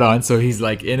outfit on so he's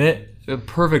like in it,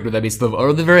 perfect would that be? So, or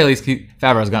at the very least,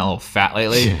 Favreau's gotten a little fat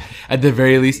lately. Yeah. At the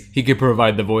very least, he could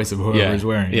provide the voice of whoever's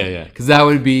wearing it. Yeah. Because that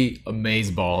would be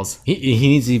amazeballs. He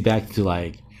needs to be back to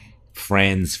like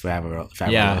Friends Favreau.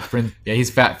 Yeah, he's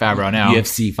Fat Favreau now.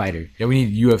 UFC fighter. Yeah, we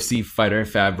need UFC fighter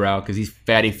Favreau, because he's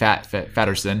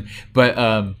Fatterson. But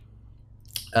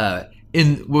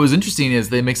what was interesting is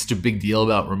they make such a big deal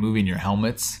about removing your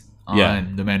helmets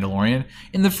on The Mandalorian.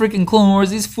 In the freaking Clone Wars,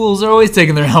 these fools are always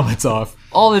taking their helmets off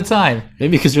all the time.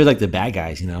 Maybe because they're like the bad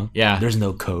guys, you know? Yeah. There's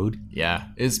no code. Yeah.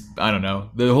 I don't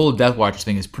know. The whole Death Watch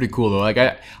thing is pretty cool, though. Like,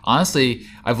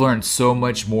 I've learned so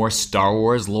much more Star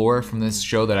Wars lore from this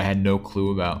show that I had no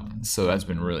clue about. So that's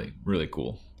been really, really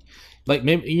cool. Like,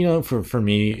 maybe, you know, for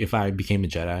me, if I became a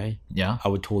Jedi, yeah, I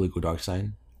would totally go dark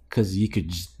side, because you could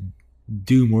just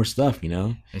do more stuff, you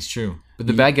know? It's true. But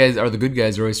the bad guys, or the good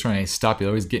guys, are always trying to stop you.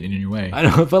 They're always getting in your way. I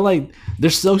know, but like, they're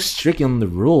so strict on the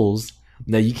rules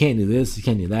that you can't do this, you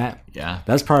can't do that. Yeah.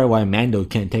 That's probably why Mando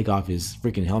can't take off his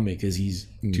freaking helmet, because he's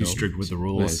too strict with the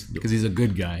rules. Because he's a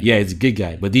good guy. Yeah, he's a good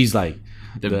guy. But these like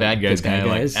the bad guys kind of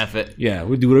like F it. Yeah,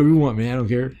 we'll do whatever we want, man. I don't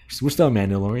care. We're still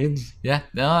Mandalorians. Yeah,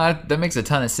 no, that makes a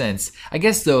ton of sense. I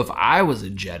guess though, if I was a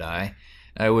Jedi,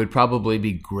 I would probably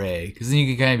be gray, because then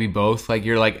you could kind of be both. Like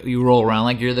you roll around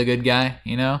like you're the good guy,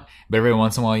 you know, but every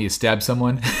once in a while you stab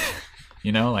someone,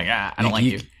 you know, like I don't like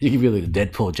you. You could be like the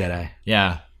Deadpool Jedi.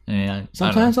 Yeah.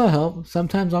 Sometimes I'll help.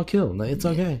 Sometimes I'll kill. It's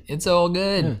okay. It's all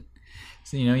good. Yeah.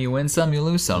 So you win some, you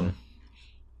lose some.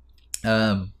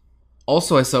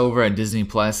 Also, I saw over at Disney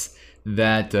Plus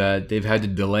that they've had to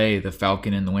delay the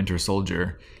Falcon and the Winter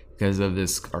Soldier because of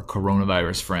our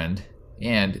coronavirus friend.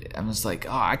 And I'm just like,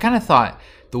 oh, I kind of thought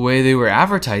the way they were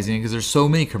advertising, because there's so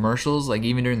many commercials, like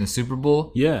even during the Super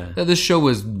Bowl, Yeah. that this show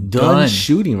was Done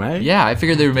shooting, right? Yeah, I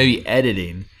figured they were maybe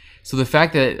editing. So the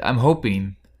fact that I'm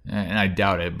hoping, and I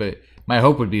doubt it, but my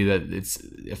hope would be that it's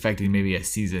affecting maybe a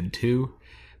season 2.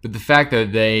 But the fact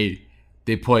that they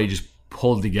probably just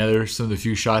pulled together some of the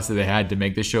few shots that they had to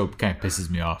make the show kind of pisses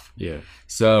me off. Yeah.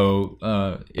 So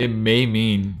it may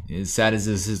mean, as sad as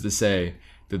this is to say,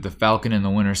 that the Falcon and the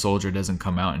Winter Soldier doesn't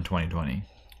come out in 2020.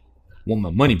 Want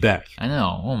my money back. I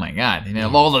know. Oh my God. And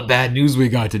of all the bad news we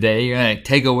got today, you're going to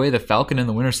take away the Falcon and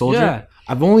the Winter Soldier? Yeah.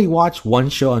 I've only watched one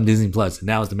show on Disney Plus, and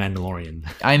that was The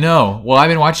Mandalorian. I know. Well, I've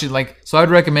been watching, so I would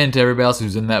recommend to everybody else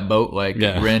who's in that boat,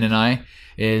 Ren and I,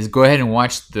 is go ahead and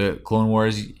watch the Clone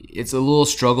Wars. It's a little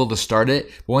struggle to start it,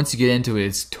 but once you get into it,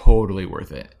 it's totally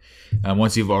worth it.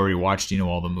 Once you've already watched,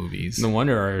 all the movies. No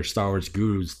wonder our Star Wars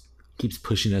gurus keeps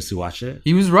pushing us to watch it.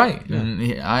 He was right. Yeah.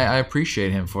 And I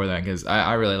appreciate him for that, because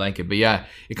I really like it. But yeah,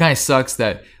 it kind of sucks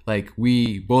that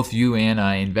both you and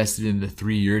I invested in the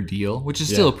 3-year deal, which is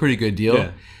still a pretty good deal.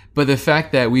 Yeah. But the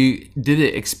fact that we did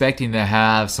it expecting to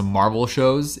have some Marvel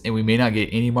shows, and we may not get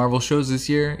any Marvel shows this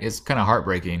year, is kind of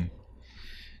heartbreaking.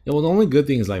 Yeah, well, the only good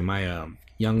thing is my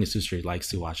youngest sister likes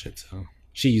to watch it, so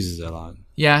she uses it a lot.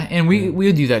 Yeah, and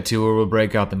we'll do that too, where we'll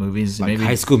break out the movies. Like maybe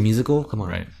High School Musical? Come on.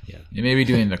 Right. Yeah. And maybe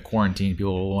during the quarantine,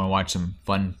 people will want to watch some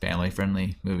fun,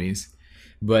 family-friendly movies.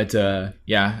 But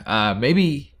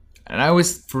maybe, and I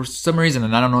always, for some reason,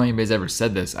 and I don't know if anybody's ever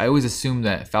said this, I always assumed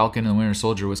that Falcon and the Winter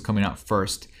Soldier was coming out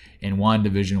first and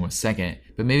WandaVision was second.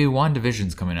 But maybe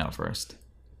WandaVision's coming out first.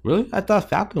 Really? I thought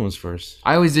Falcon was first.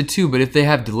 I always did too, but if they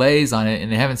have delays on it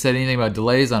and they haven't said anything about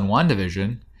delays on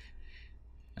WandaVision,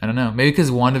 I don't know. Maybe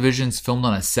because WandaVision's filmed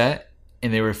on a set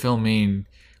and they were filming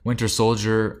Winter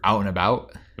Soldier out and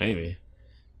about. Maybe.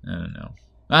 I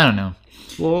don't know.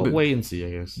 Well, But wait and see, I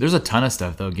guess. There's a ton of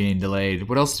stuff, though, getting delayed.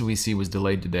 What else did we see was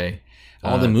delayed today?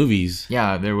 All the movies.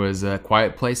 Yeah, there was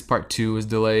Quiet Place Part 2 was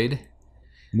delayed.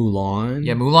 Mulan.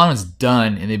 Yeah, Mulan was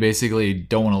done, and they basically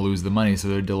don't want to lose the money, so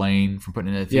they're delaying from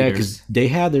putting it in the Yeah, theaters. because they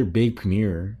had their big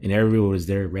premiere, and everyone was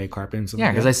there, red carpet and stuff.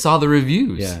 Yeah, because I saw the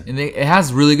reviews. Yeah. And it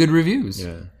has really good reviews.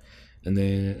 Yeah. And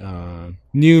then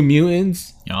New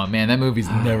Mutants. Oh, man, that movie's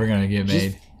never going to get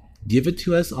made. Just give it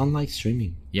to us on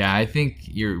streaming. Yeah, I think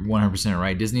you're 100%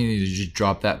 right. Disney needs to just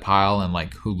drop that pile on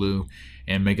Hulu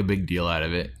and make a big deal out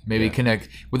of it. Maybe connect.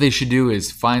 What they should do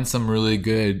is find some really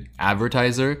good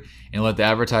advertiser and let the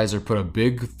advertiser put a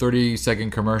big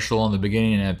 30-second commercial on the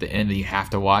beginning and at the end that you have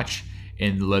to watch,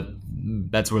 and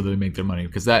that's where they make their money,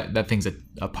 because that thing's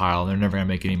a pile. They're never going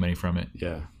to make any money from it.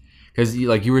 Yeah. Because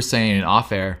like you were saying in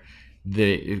off air,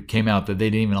 it came out that they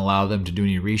didn't even allow them to do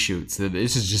any reshoots. So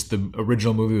this is just the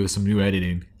original movie with some new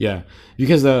editing. Yeah,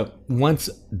 because once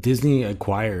Disney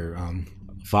acquired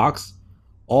Fox,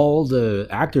 all the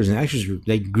actors and actresses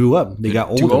they grew up. They got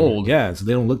older. Too old. Yeah, so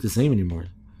they don't look the same anymore.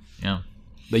 Yeah.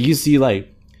 But you see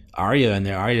Arya, and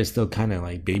Arya's still kind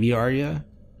of baby Arya,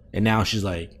 and now she's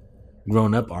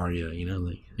grown up Arya.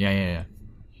 Yeah.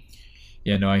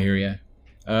 No, I hear you.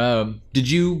 Did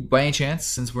you, by any chance,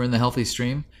 since we're in the healthy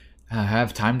stream,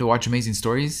 have time to watch Amazing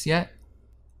Stories yet?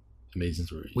 Amazing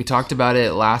Stories. We talked about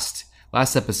it last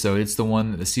episode. It's the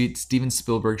one, the Steven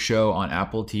Spielberg show on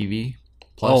Apple TV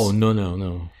Plus. Oh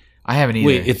no! I haven't either.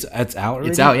 Wait, it's out already?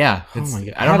 It's out, yeah. Oh my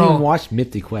god! I don't haven't know. even watched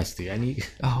Mythic Quest, dude.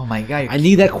 Oh my god! I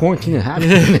need that quarantine to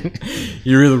happen.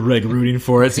 You're really rooting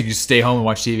for it, so you just stay home and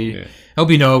watch TV. Yeah. I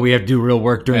hope you know we have to do real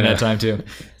work during that time too.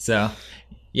 So,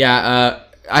 yeah.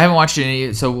 I haven't watched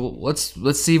any, so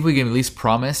let's see if we can at least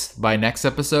promise by next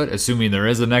episode, assuming there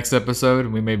is a next episode,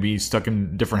 we may be stuck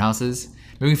in different houses.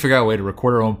 Maybe we can figure out a way to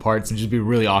record our own parts and just be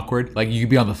really awkward. Like you could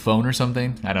be on the phone or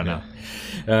something. I don't know.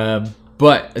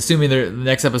 But assuming the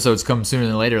next episodes come sooner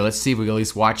than later, let's see if we can at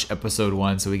least watch episode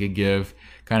 1 so we could give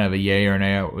kind of a yay or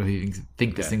nay if we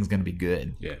think this thing's going to be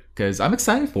good. Yeah. Because I'm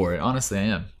excited for it. Honestly,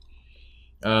 I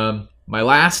am. My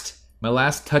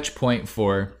last touch point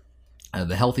for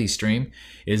the healthy stream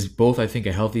is both, I think,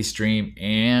 a healthy stream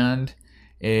and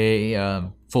a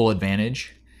full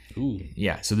advantage. Ooh.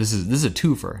 Yeah, so this is a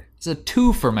twofer. It's a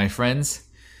twofer, my friends.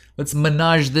 Let's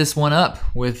menage this one up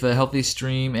with a healthy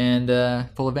stream and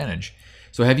full advantage.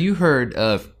 So have you heard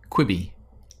of Quibi?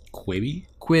 Quibi?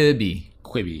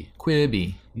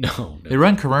 Quibi. No. They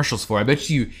run commercials for it. I bet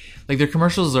you, their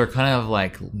commercials are kind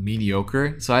of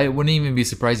mediocre. So I wouldn't even be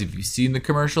surprised if you've seen the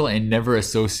commercial and never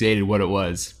associated what it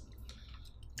was.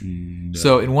 No.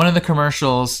 So in one of the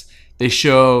commercials, they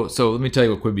show. So let me tell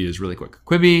you what Quibi is really quick.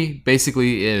 Quibi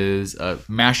basically is a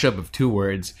mashup of two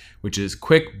words, which is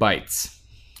quick bites.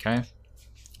 Okay,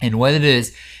 and what it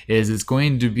is it's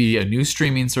going to be a new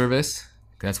streaming service.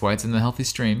 That's why it's in the Healthy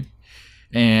Stream.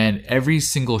 And every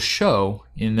single show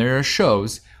in their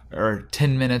shows are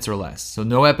 10 minutes or less. So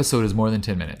no episode is more than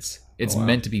 10 minutes. It's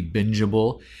meant to be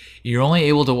bingeable. You're only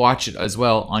able to watch it as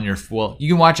well on your, well,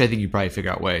 you can watch, I think you probably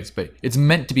figure out ways, but it's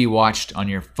meant to be watched on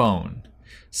your phone.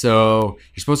 So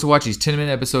you're supposed to watch these 10-minute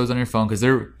episodes on your phone because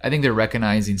I think they're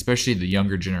recognizing, especially the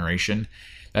younger generation,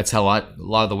 that's how a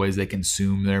lot of the ways they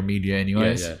consume their media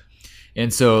anyways. Yeah.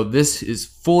 And so this is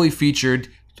fully featured.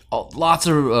 Lots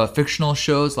of fictional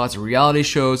shows, lots of reality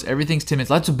shows. Everything's 10 minutes.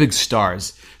 Lots of big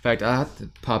stars. In fact, I have to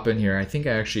pop in here. I think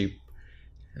I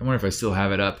wonder if I still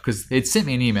have it up because it sent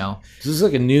me an email. Is this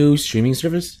like a new streaming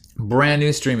service? Brand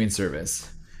new streaming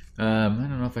service. I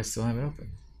don't know if I still have it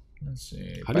open. Let's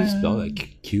see. How do you spell that?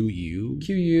 Q-U?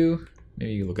 Q-U.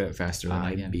 Maybe you can look at it faster than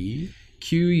I can. I-B?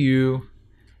 Q-U-B-I.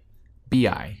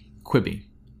 Quibi.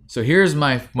 So here's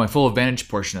my full advantage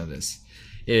portion of this.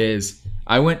 Is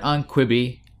I went on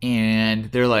Quibi. And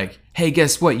they're like, hey,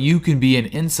 guess what? You can be an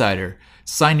insider.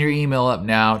 Sign your email up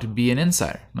now to be an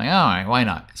insider. I'm like, all right, why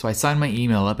not? So I signed my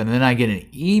email up, and then I get an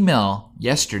email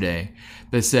yesterday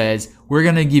that says, we're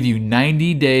going to give you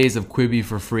 90 days of Quibi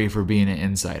for free for being an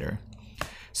insider.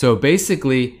 So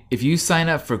basically, if you sign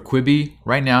up for Quibi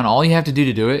right now, and all you have to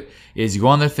do it is you go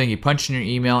on their thing, you punch in your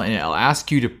email, and it'll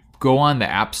ask you to go on the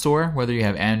App Store, whether you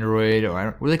have Android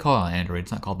or what do they call it on Android?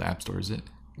 It's not called the App Store, is it?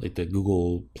 Like the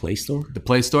Google Play Store? The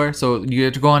Play Store. So you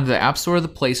have to go onto the App Store or the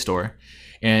Play Store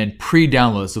and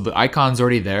pre-download. So the icon's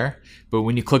already there, but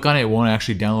when you click on it, it won't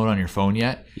actually download on your phone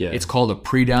yet. Yeah. It's called a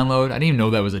pre-download. I didn't even know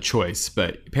that was a choice,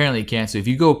 but apparently you can. So if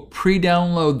you go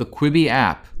pre-download the Quibi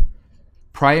app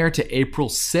prior to April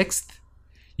 6th,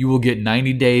 you will get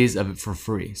 90 days of it for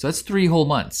free. So that's 3 whole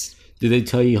months. Did they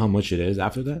tell you how much it is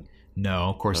after that? No,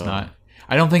 of course not.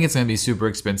 I don't think it's going to be super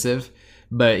expensive.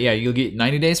 But yeah, you'll get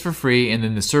 90 days for free, and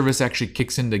then the service actually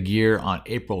kicks into gear on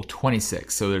April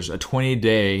 26th. So there's a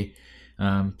 20-day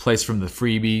place from the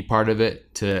freebie part of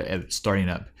it to starting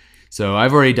up. So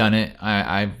I've already done it.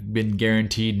 I've been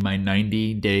guaranteed my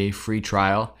 90-day free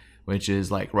trial, which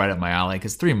is like right up my alley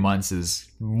because 3 months is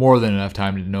more than enough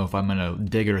time to know if I'm going to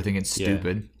dig it or think it's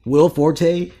stupid. Will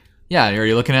Forte? Yeah, are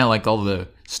you looking at like all the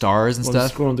stars and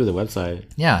stuff? Scrolling through the website.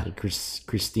 Yeah. Like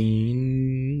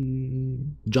Christine,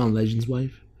 John Legend's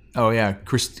wife. Oh, yeah.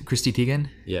 Christy Teigen?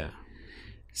 Yeah.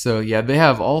 So, yeah, they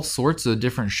have all sorts of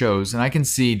different shows, and I can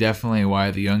see definitely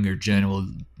why the younger gen will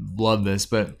love this,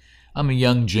 but I'm a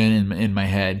young gen in my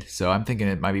head, so I'm thinking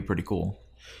it might be pretty cool.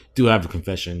 Do I have a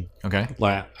confession? Okay.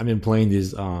 Like, I've been playing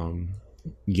this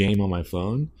game on my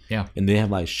phone. Yeah. And they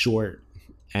have, like, short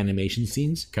animation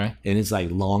scenes. Okay. And it's, like,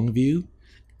 long view.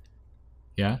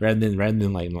 Yeah. Rather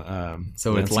than like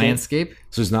so it's landscape.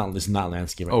 So it's not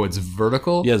landscape. Oh, it's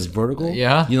vertical. Yeah, it's vertical.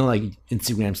 Yeah. You know, like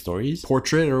Instagram stories,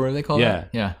 portrait, or what do they call it?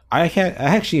 Yeah. I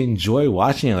actually enjoy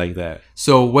watching it like that.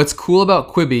 So what's cool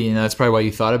about Quibi, and that's probably why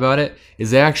you thought about it, is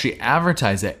they actually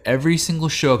advertise that every single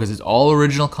show, because it's all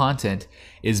original content,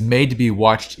 is made to be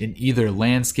watched in either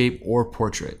landscape or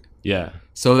portrait. Yeah.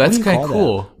 So that's kind of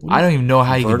cool. I don't even know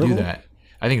how you can do that.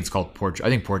 I think it's called portrait. I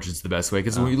think portrait's the best way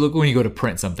because when you go to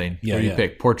print something, you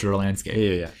pick portrait or landscape.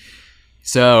 Yeah.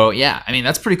 So yeah, I mean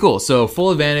that's pretty cool. So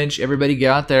full advantage. Everybody get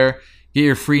out there, get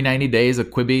your free 90 days of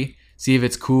Quibi. See if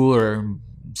it's cool or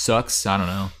sucks. I don't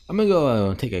know. I'm gonna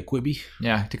go take a Quibi.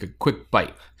 Yeah, take a quick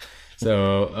bite.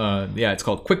 So yeah, it's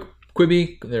called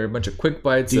Quibi. There are a bunch of quick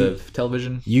bites of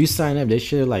television. You sign up, they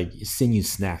should like send you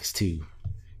snacks too.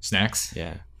 Snacks?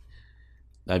 Yeah.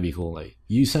 That'd be cool. Like,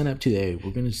 you sign up today,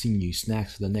 we're gonna send you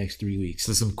snacks for the next 3 weeks.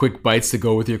 So some quick bites to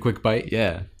go with your quick bite.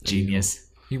 Yeah, genius.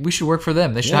 We should work for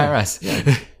them. They should hire us.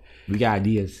 Yeah. We got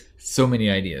ideas. So many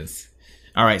ideas.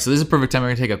 All right, so this is a perfect time. We're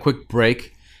gonna take a quick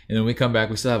break, and then when we come back,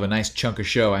 we still have a nice chunk of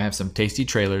show. I have some tasty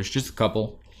trailers, just a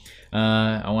couple.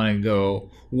 I want to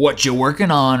go. What you working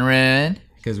on, Ren?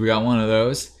 Because we got one of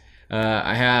those.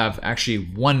 I have actually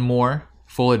one more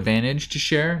full advantage to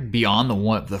share beyond the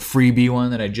freebie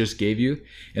one that I just gave you.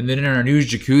 And then in our news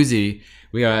jacuzzi,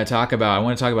 I want to talk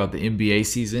about the NBA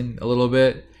season a little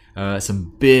bit.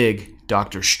 Some big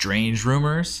Doctor Strange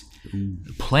rumors,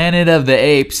 Planet of the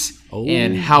Apes,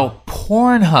 and how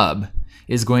Pornhub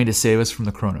is going to save us from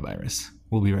the coronavirus.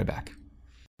 We'll be right back.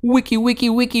 Wiki,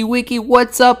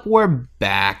 what's up? We're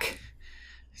back.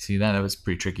 See that? That was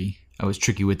pretty tricky. I was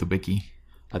tricky with the wiki.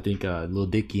 I think Lil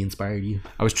Dicky inspired you.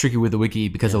 I was tricky with the wiki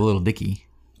because of Little Dicky.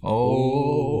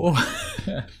 Oh.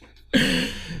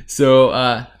 So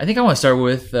I think I want to start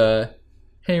with,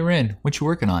 hey, Ren, what you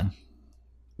working on?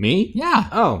 Me? Yeah.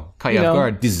 Oh, Caught you off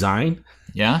guard. Design.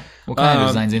 Yeah. What kind of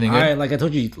designs? Anything good? Like I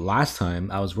told you last time,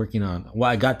 I was working on. Well,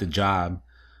 I got the job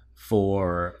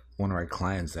for one of our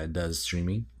clients that does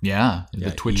streaming. Yeah. The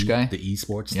Twitch guy. The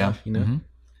eSports Yeah. stuff,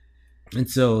 And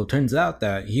so it turns out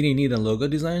that he didn't need a logo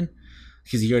design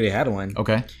because he already had one.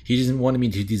 Okay. He just wanted me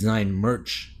to design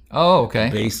merch. Oh, okay.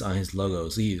 Based on his logo.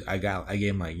 So I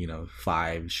gave him like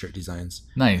 5 shirt designs.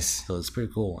 Nice. So it's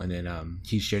pretty cool. And then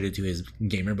he shared it to his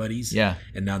gamer buddies. Yeah.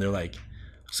 And now they're like,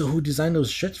 so who designed those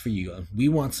shirts for you? We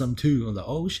want some too. I'm like,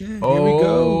 oh shit, here we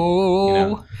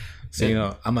go.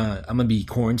 So I'm gonna be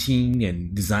quarantined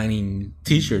and designing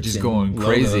T-shirts, just and going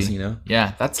logos, crazy.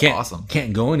 Yeah, that's awesome.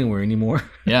 Can't go anywhere anymore.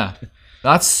 Yeah,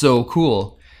 that's so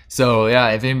cool. So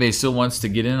yeah, if anybody still wants to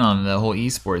get in on the whole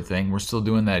esport thing, we're still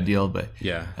doing that deal. But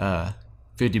yeah,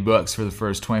 $50 for the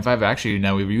first 25. Actually,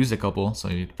 now we've used a couple, so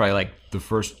you probably like the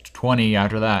first 20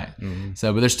 after that. Mm-hmm.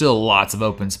 So, but there's still lots of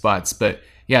open spots. But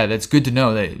yeah, that's good to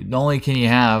know that not only can you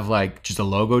have like just a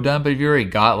logo done, but if you already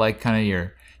got like kind of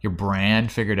your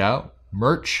brand figured out,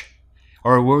 merch,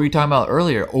 or what were you talking about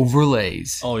earlier?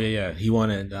 Overlays. Oh yeah. He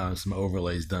wanted some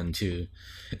overlays done too,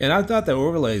 and I thought the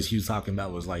overlays he was talking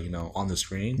about was like on the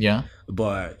screen. Yeah,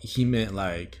 but he meant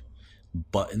like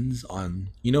buttons on.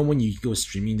 When you go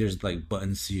streaming, there's like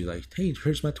buttons to like, hey,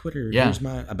 here's my Twitter. Yeah. Here's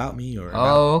my about me or.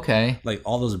 Okay. Like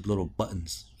all those little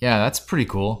buttons. Yeah, that's pretty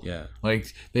cool. Yeah.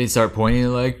 Like they start pointing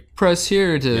like press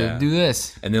here to do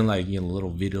this. And then like little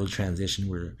video transition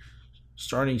where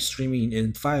starting streaming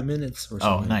in 5 minutes or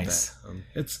something. Oh, nice. Like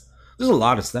that. There's a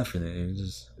lot of stuff in it. It's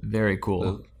just very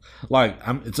cool. Like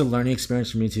it's a learning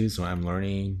experience for me too. So I'm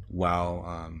learning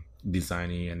while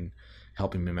designing and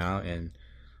helping him out. And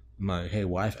I'm like, hey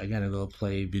wife, I gotta go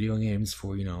play video games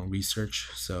for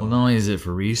research. So not only is it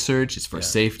for research, it's for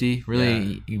safety.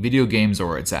 Really, video games are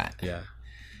where it's at. Yeah.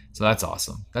 So that's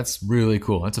awesome. That's really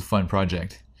cool. That's a fun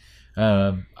project.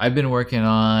 I've been working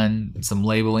on some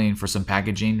labeling for some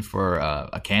packaging for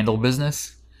a candle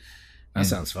business. That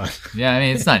sounds fun. Yeah, I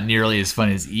mean, it's not nearly as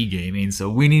fun as e-gaming, so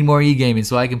we need more e-gaming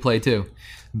so I can play too.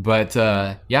 But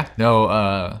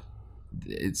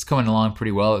it's coming along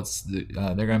pretty well. They're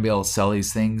going to be able to sell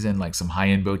these things in like some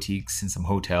high-end boutiques and some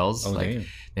hotels. Oh, like damn.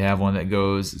 They have one that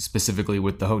goes specifically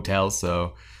with the hotels,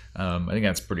 so I think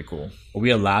that's pretty cool. Are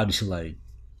we allowed to like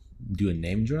do a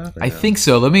name drop? I think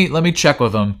so. Let me check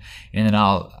with them, and then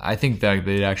I think that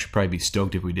they'd actually probably be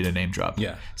stoked if we did a name drop.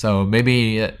 Yeah. So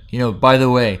maybe by the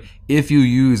way, if you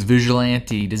use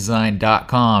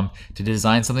vigilantedesign.com to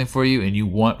design something for you and you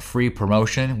want free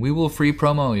promotion, we will free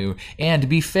promo you. And to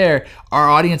be fair, our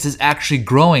audience is actually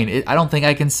growing. I don't think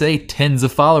I can say tens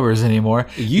of followers anymore.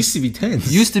 It used to be tens.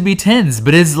 It used to be tens,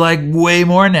 but it's like way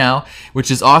more now,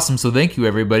 which is awesome. So thank you,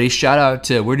 everybody. Shout out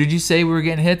to, where did you say we were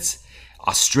getting hits?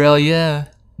 Australia,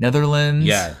 Netherlands.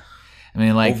 Yeah. I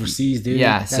mean, like overseas, dude.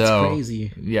 Yeah, that's so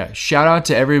crazy. Yeah, shout out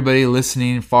to everybody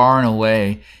listening far and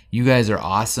away. You guys are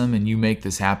awesome, and you make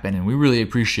this happen, and we really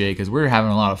appreciate it because we're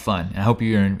having a lot of fun. I hope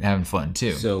you're having fun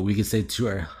too. So we can say to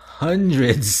our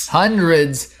hundreds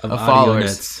of followers.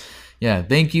 Nuts. Yeah,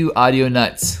 thank you, Audio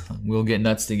Nuts. We'll get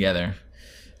nuts together.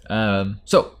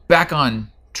 So back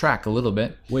on track a little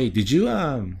bit. Wait, did you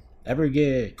ever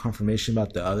get confirmation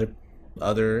about the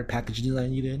other package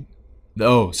design you did?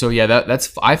 Oh, so yeah,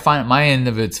 that's I find my end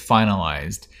of it's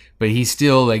finalized, but he's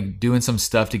still like doing some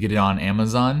stuff to get it on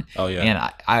Amazon. Oh yeah. And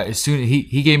I as soon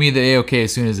he gave me the A-OK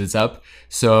as soon as it's up.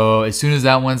 So as soon as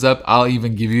that one's up, I'll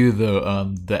even give you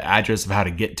the address of how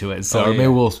to get to it. So maybe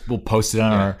we'll post it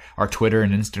on our Twitter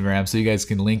and Instagram so you guys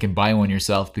can link and buy one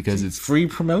yourself because it's free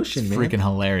promotion, man. Freaking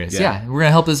hilarious. Yeah, we're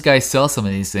gonna help this guy sell some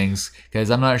of these things because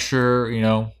I'm not sure,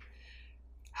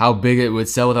 how big it would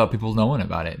sell without people knowing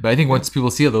about it. But I think once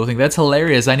people see it, they'll think, that's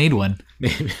hilarious. I need one.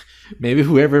 Maybe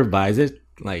whoever buys it,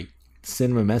 like,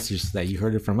 send them a message that you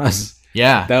heard it from us.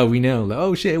 Yeah. That way we know. Like,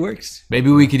 oh, shit, it works. Maybe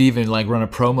we could even, like, run a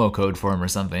promo code for him or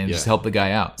something and just help the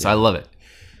guy out. So I love it.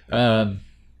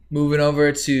 Moving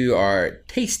over to our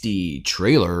tasty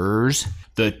trailers.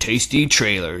 The tasty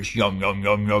trailers. Yum, yum,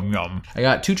 yum, yum, yum. I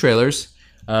got 2 trailers.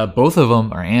 Both of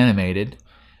them are animated.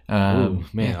 Ooh,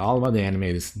 man, all about the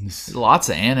animated. Lots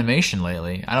of animation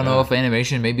lately. I don't know if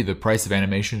animation, maybe the price of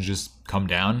animation just come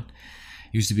down.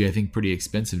 Used to be, I think, pretty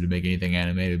expensive to make anything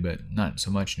animated, but not so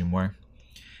much anymore.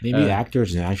 Maybe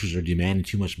actors and actors are demanding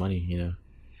too much money,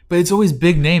 But it's always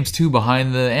big names too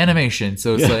behind the animation,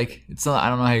 so it's like it's not. I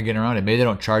don't know how you're getting around it. Maybe they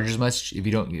don't charge as much if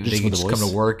they can just come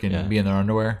to work and be in their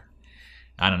underwear.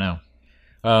 I don't know.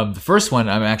 The first one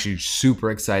I'm actually super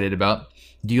excited about.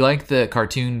 Do you like the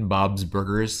cartoon Bob's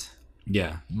Burgers?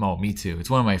 Yeah. Oh, me too. It's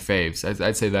one of my faves.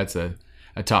 I'd say that's a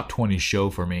top 20 show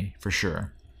for me, for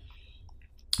sure.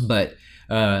 But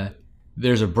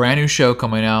There's a brand new show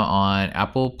coming out on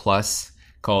Apple Plus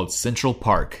called Central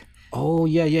Park. Oh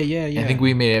yeah. I think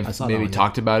we may I have saw that maybe one, yeah.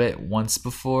 talked about it once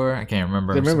before. I can't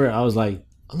remember. I remember I was like,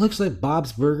 it looks like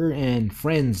Bob's Burger and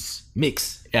Friends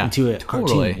mix Yeah, into a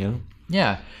totally. cartoon, you know?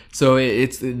 Yeah. So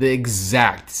it's the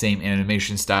exact same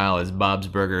animation style as Bob's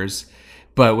Burgers.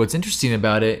 But what's interesting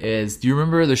about it is, do you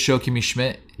remember the show Kimmy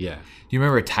Schmidt? Yeah. Do you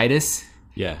remember Titus?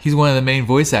 Yeah. He's one of the main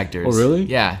voice actors. Oh, really?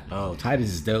 Yeah. Oh, Titus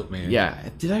is dope, man. Yeah.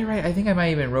 Did I write? I think I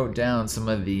might even wrote down some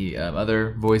of the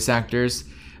other voice actors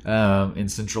in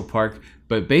Central Park.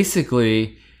 But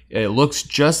basically, it looks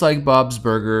just like Bob's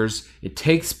Burgers. It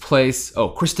takes place. Oh,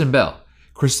 Kristen Bell.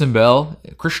 Kristen Bell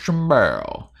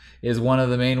is one of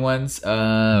the main ones.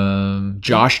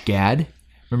 Josh Gad.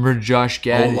 Remember Josh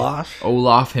Gad?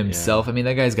 Olaf himself. Yeah. I mean,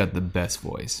 that guy's got the best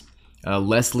voice.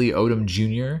 Leslie Odom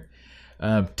Jr.,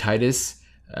 Titus,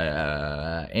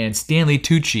 and Stanley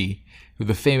Tucci, who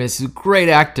the famous, great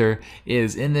actor,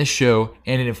 is in this show.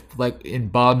 And if, like in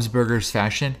Bob's Burgers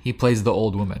fashion, he plays the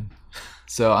old woman.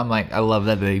 So I'm like, I love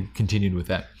that they continued with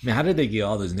that. Man, how did they get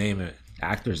all those name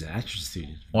actors and actresses to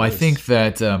you? Well, I think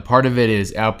that part of it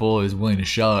is Apple is willing to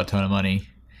shell out a ton of money.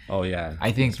 Oh, yeah.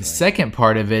 I think the second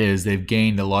part of it is they've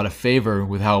gained a lot of favor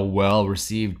with how well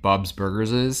received Bob's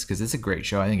Burgers is, because it's a great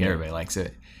show. I think everybody likes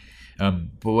it.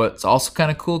 But what's also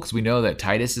kind of cool, because we know that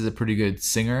Titus is a pretty good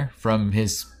singer from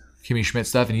his Kimmy Schmidt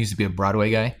stuff, and he used to be a Broadway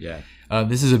guy. Yeah.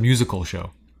 This is a musical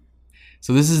show.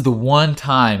 So this is the one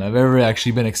time I've ever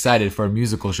actually been excited for a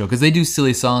musical show, because they do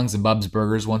silly songs in Bob's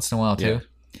Burgers once in a while too.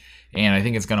 And I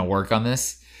think it's going to work on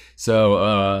this.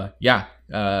 So,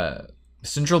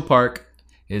 Central Park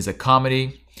is a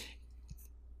comedy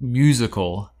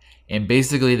musical. And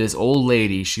basically this old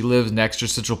lady, she lives next to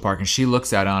Central Park, and she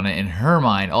looks out on it. In her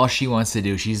mind, all she wants to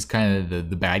do, she's kind of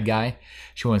the bad guy.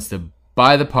 She wants to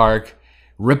buy the park,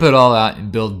 rip it all out, and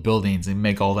build buildings and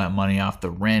make all that money off the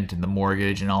rent and the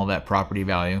mortgage and all that property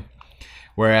value.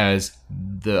 Whereas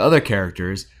the other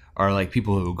characters are like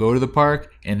people who go to the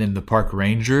park, and then the park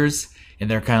rangers, and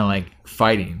they're kind of like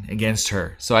fighting against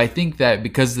her. So I think that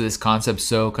because this concept's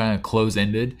so kind of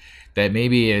close-ended, that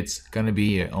maybe it's going to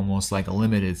be almost like a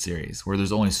limited series where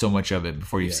there's only so much of it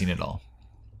before you've seen it all.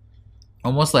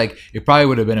 Almost like it probably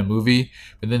would have been a movie,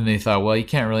 but then they thought, well, you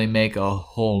can't really make a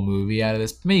whole movie out of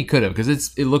this. Maybe you could have, because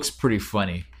it looks pretty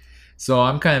funny. So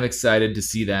I'm kind of excited to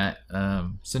see that.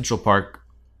 Central Park,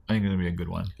 I think it's going to be a good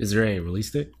one. Is there a release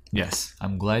date? Yes,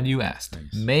 I'm glad you asked.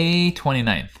 Nice. May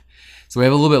 29th. So we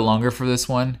have a little bit longer for this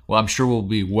one. Well, I'm sure we'll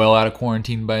be well out of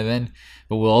quarantine by then,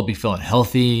 but we'll all be feeling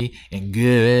healthy and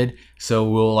good. So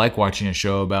we'll like watching a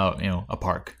show about, a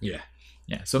park. Yeah.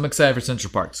 Yeah. So I'm excited for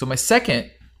Central Park. So my second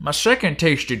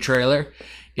tasty trailer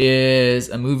is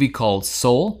a movie called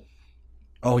Soul.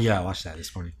 Oh, yeah. I watched that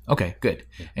this morning. Okay, good.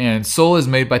 Yeah. And Soul is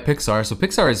made by Pixar. So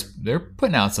Pixar they're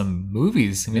putting out some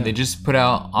movies. I mean, they just put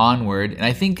out Onward. And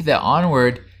I think that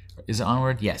Onward, is it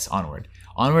Onward? Yes, Onward.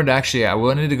 Onward, actually, I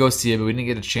wanted to go see it, but we didn't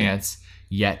get a chance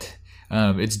yet.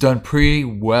 It's done pretty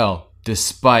well,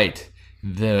 despite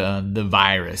the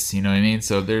virus. You know what I mean?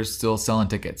 So they're still selling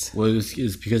tickets. Well,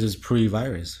 it's because it's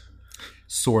pre-virus.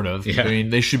 Sort of. Yeah. I mean,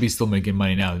 they should be still making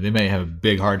money now. They may have a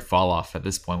big hard fall off at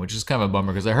this point, which is kind of a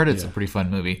bummer, because I heard it's a pretty fun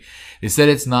movie. They said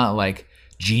it's not like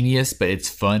genius, but it's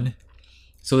fun.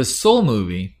 So this Soul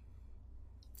movie,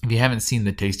 if you haven't seen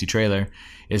the tasty trailer,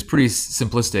 is pretty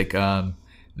simplistic.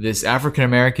 This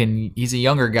African-American, he's a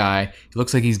younger guy. He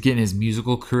looks like he's getting his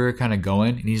musical career kind of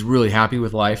going, and he's really happy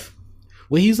with life.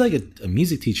 Well, he's like a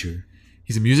music teacher.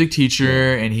 He's a music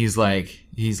teacher, and he's like,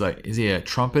 is he a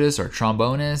trumpetist or a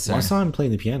trombonist? Well, I saw him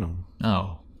playing the piano.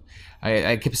 Oh,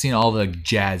 I kept seeing all the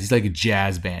jazz. He's like a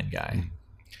jazz band guy.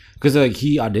 Because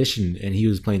he auditioned and he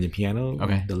was playing the piano.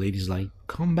 Okay. The lady's like,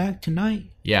 "Come back tonight."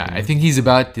 Yeah, I think he's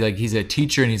about to, he's a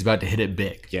teacher and he's about to hit it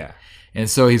big. Yeah. And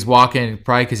so he's walking,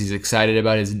 probably because he's excited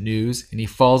about his news, and he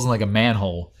falls in like a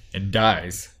manhole and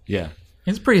dies. Yeah.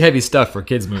 It's pretty heavy stuff for a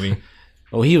kids movie.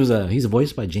 Oh, he's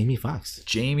voiced by Jamie Foxx.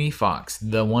 Jamie Foxx,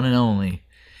 the one and only.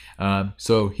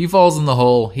 So he falls in the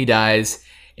hole, he dies,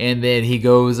 and then he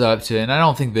goes up to, and I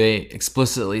don't think they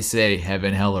explicitly say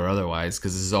heaven, hell, or otherwise,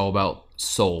 because this is all about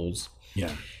souls.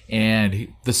 Yeah.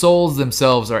 And the souls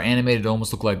themselves are animated to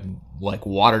almost look like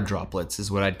water droplets,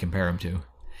 is what I'd compare them to.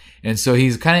 And so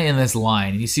he's kind of in this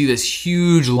line. You see this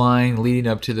huge line leading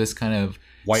up to this kind of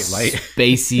white light,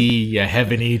 spacey,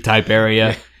 heaven-y type area.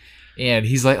 Yeah. And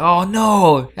he's like, "Oh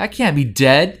no, I can't be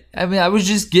dead. I mean, I was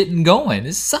just getting going.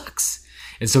 This sucks."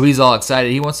 And so he's all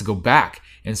excited. He wants to go back.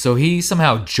 And so he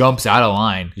somehow jumps out of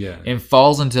line and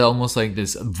falls into almost like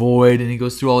this void. And he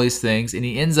goes through all these things. And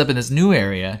he ends up in this new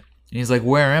area And he's like,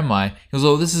 where am I? He goes,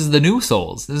 oh, this is the new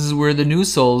souls. This is where the new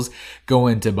souls go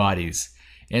into bodies.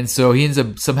 And so he ends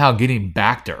up somehow getting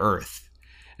back to Earth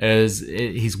as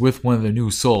he's with one of the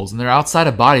new souls. And they're outside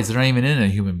of bodies. They're not even in a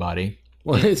human body.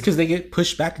 Well, it's because they get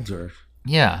pushed back into Earth.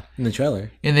 Yeah. In the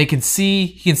trailer. And he can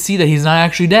see that he's not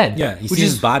actually dead. Yeah, he sees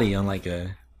his body on like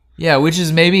a... Yeah, which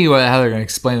is maybe how they're going to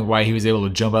explain why he was able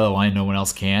to jump out of the line no one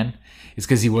else can. It's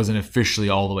because he wasn't officially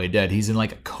all the way dead. He's in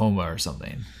like a coma or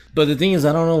something. But the thing is,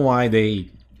 I don't know why they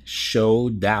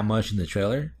showed that much in the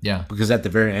trailer. Yeah. Because at the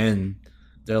very end,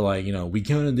 they're like, we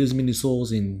counted this many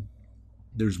souls and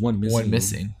there's one missing. One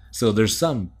missing. So there's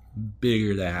some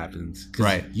bigger that happens.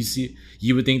 Right.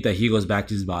 You would think that he goes back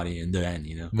to his body in the end,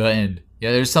 The end.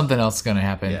 Yeah, there's something else going to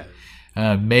happen.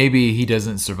 Yeah. Maybe he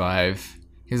doesn't survive.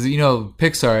 Because,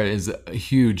 Pixar is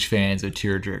huge fans of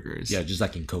tearjerkers. Yeah, just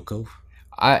like in Coco.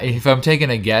 If I'm taking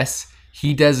a guess,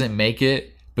 he doesn't make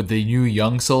it, but the new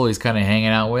young soul he's kind of hanging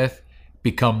out with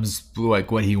becomes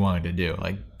like what he wanted to do.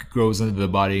 Like, grows into the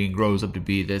body and grows up to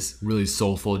be this really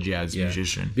soulful jazz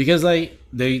musician. Because, like,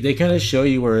 they kind of show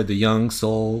you where the young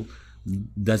soul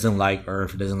doesn't like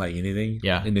Earth, doesn't like anything.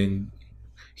 Yeah. And then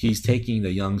he's taking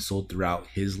the young soul throughout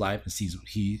his life and sees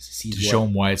to show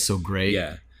him why it's so great.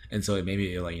 Yeah. And so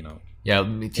maybe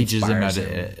it teaches him how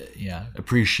to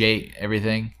appreciate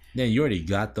everything. Yeah, you already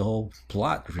got the whole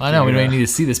plot. I know, we don't even need to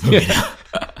see this movie now.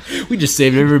 We just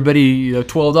saved everybody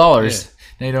 $12. Yeah.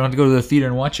 Now you don't have to go to the theater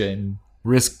and watch it and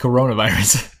risk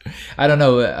coronavirus. I don't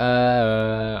know.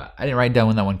 I didn't write down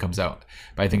when that one comes out,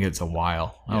 but I think it's a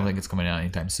while. I don't think it's coming out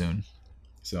anytime soon.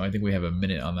 So I think we have a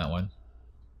minute on that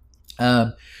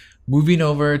one. Moving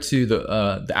over to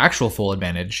the actual Full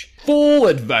Advantage. Full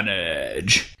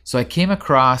Advantage! So I came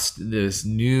across this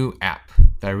new app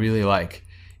that I really like.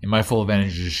 And my Full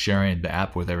Advantage is sharing the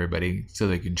app with everybody so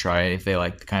they can try it if they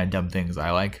like the kind of dumb things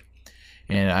I like.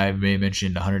 And I may have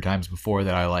mentioned 100 times before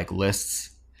that I like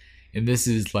lists. And this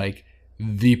is like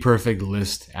the perfect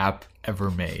list app ever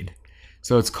made.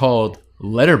 So it's called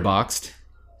Letterboxd.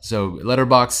 So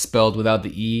Letterboxd spelled without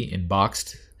the E in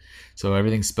boxed. So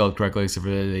everything's spelled correctly except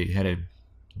for they had to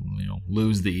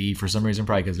lose the E for some reason,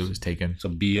 probably because it was taken. So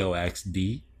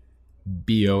BOXD?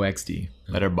 BOXD.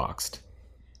 Letterboxd.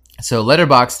 So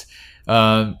Letterboxd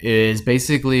is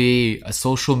basically a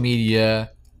social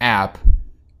media app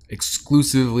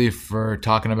exclusively for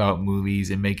talking about movies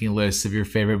and making lists of your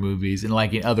favorite movies and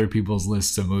liking other people's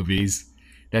lists of movies.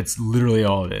 That's literally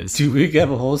all it is. Dude, we could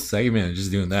have a whole segment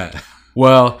just doing that.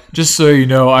 Well, just so you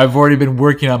know, I've already been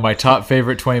working on my top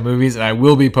favorite 20 movies, and I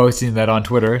will be posting that on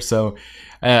Twitter. So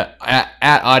at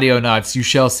Audionauts, you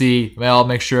shall see. Well, I'll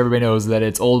make sure everybody knows that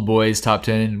it's Old Boy's top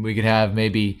 10. We could have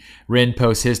maybe Rin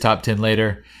post his top 10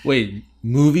 later. Wait,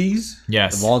 movies?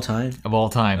 Yes. Of all time? Of all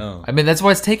time. Oh. I mean, that's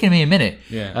why it's taking me a minute.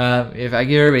 Yeah. If I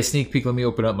give everybody a sneak peek, let me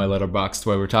open up my Letterboxd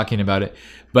while we're talking about it.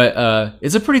 But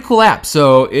it's a pretty cool app.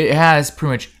 So it has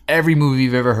pretty much every movie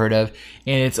you've ever heard of.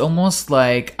 And it's almost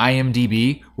like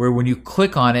IMDb, where when you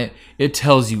click on it, it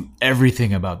tells you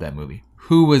everything about that movie.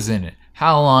 Who was in it?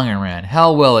 How long it ran?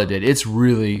 How well it did? It's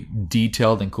really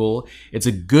detailed and cool. It's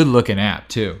a good looking app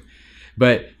too.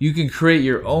 But you can create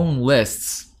your own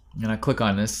lists. And I click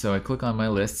on this. So I click on my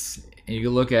lists. And you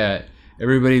can look at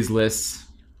everybody's lists.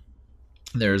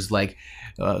 There's like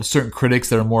certain critics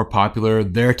that are more popular,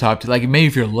 their top, like maybe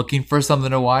if you're looking for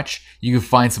something to watch, you can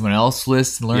find someone else's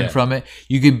list and learn from it.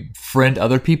 You could friend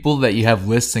other people that you have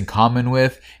lists in common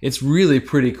with. It's really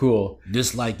pretty cool.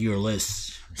 Dislike your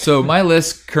lists. So my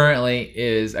list currently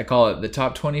is, I call it the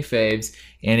top 20 faves,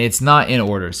 and it's not in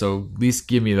order, so at least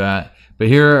give me that. But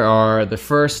here are the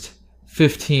first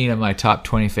 15 of my top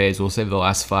 20 faves. We'll save the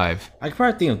last 5. I could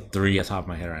probably think of 3 off the top of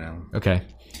my head right now. Okay.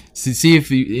 So see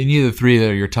if any of the 3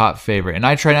 that are your top favorite. And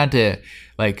I try not to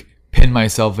like pin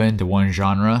myself into one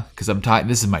genre because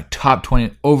this is my top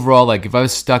 20 overall. Like if I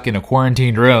was stuck in a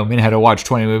quarantined room and had to watch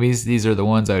 20 movies, these are the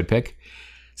ones I would pick.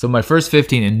 So my first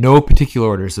 15 in no particular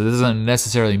order. So this doesn't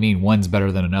necessarily mean one's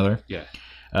better than another. Yeah.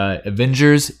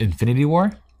 Avengers: Infinity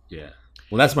War. Yeah.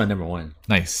 Well, that's my number 1.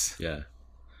 Nice. Yeah.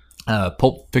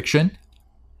 Pulp Fiction.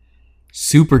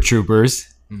 Super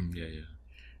Troopers. Yeah.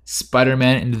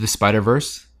 Spider-Man Into the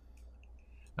Spider-Verse.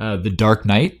 The Dark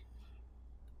Knight,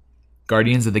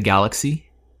 Guardians of the Galaxy,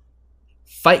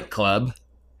 Fight Club,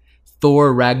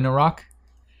 Thor Ragnarok,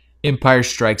 Empire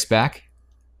Strikes Back,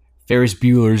 Ferris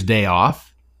Bueller's Day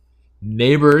Off,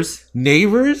 Neighbors.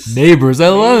 Neighbors? I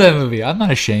love that movie. I'm not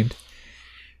ashamed.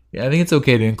 Yeah, I think it's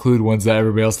okay to include ones that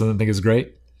everybody else doesn't think is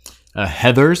great.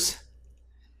 Heathers,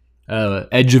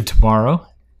 Edge of Tomorrow,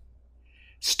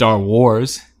 Star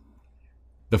Wars,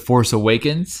 The Force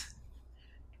Awakens,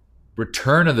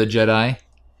 Return of the Jedi,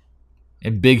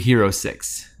 and Big Hero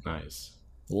 6. Nice.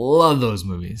 Love those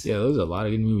movies. Yeah, those are a lot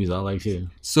of good movies I like too.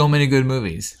 So many good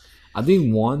movies. I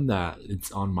think one that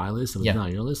it's on my list and it's not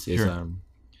on your list is Sure.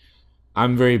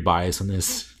 I'm very biased on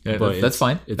this, Yeah, but that's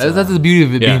fine. It's, That's the beauty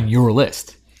of it being your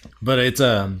list. But it's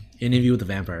Interview with the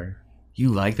Vampire. You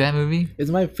like that movie? It's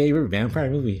my favorite vampire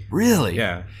movie. Really?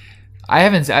 Yeah. I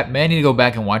haven't. I need to go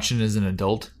back and watch it as an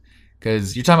adult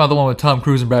because you're talking about the one with Tom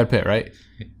Cruise and Brad Pitt, right?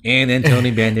 And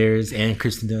Antonio Banderas and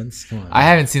Kristen Dunst. Come on. I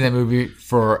haven't seen that movie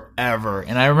forever,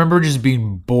 and I remember just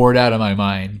being bored out of my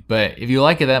mind. But if you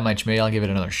like it that much, maybe I'll give it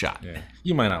another shot. Yeah.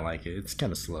 You might not like it. It's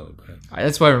kind of slow, but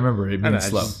That's why I remember it being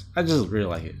slow. I just really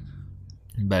like it.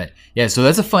 But yeah, so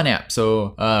that's a fun app.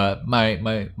 So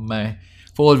my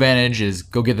full advantage is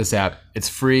go get this app. It's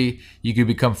free. You could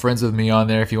become friends with me on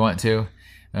there if you want to.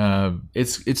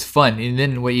 It's fun, and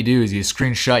then what you do is you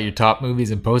screenshot your top movies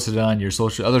and post it on your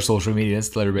other social medias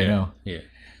to let everybody know. Yeah.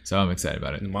 So I'm excited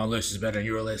about it. My list is better than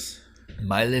your list.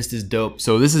 My list is dope.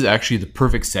 So this is actually the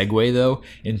perfect segue though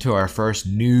into our first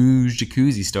news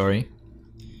jacuzzi story.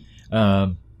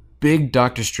 Big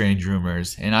Doctor Strange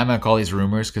rumors, and I'm gonna call these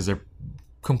rumors because they're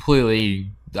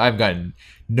completely. I've gotten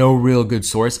no real good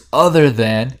source other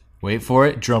than wait for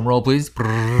it. Drum roll, please.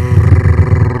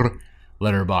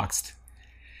 Letterboxd.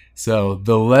 So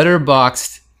the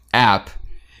Letterboxd app,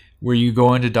 where you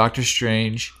go into Doctor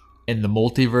Strange and the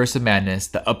Multiverse of Madness,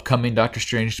 the upcoming Doctor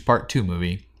Strange Part 2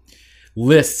 movie,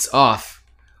 lists off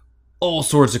all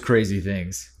sorts of crazy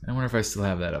things. I wonder if I still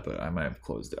have that up. I might have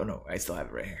closed it. Oh no, I still have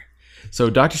it right here. So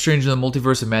Doctor Strange and the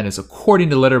Multiverse of Madness, according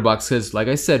to Letterboxd, says, like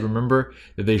I said, remember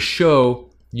that they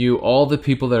show you all the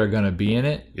people that are going to be in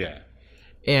it. Yeah.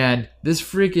 And this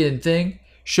freaking thing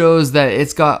shows that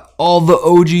it's got all the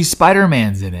OG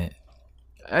Spider-Mans in it.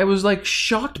 I was like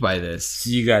shocked by this.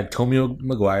 So you got Tobey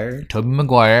Maguire,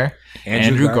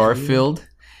 Andrew Garfield.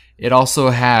 It also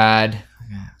had.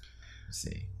 Let's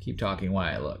see. Keep talking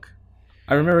while I look.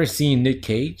 I remember seeing Nick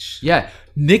Cage. Yeah,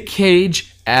 Nick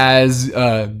Cage as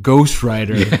Ghost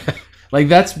Rider. Yeah. Like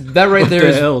that right there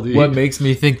is what makes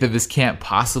me think that this can't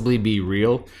possibly be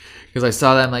real. Because I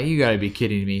saw that, I'm like, you gotta be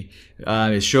kidding me.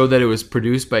 It showed that it was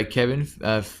produced by Kevin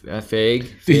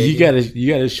Feige. Dude, you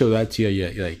gotta show that to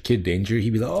your like Kid Danger.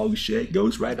 He'd be like, oh shit,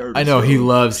 Ghost Rider. I know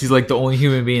he's like the only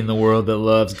human being in the world that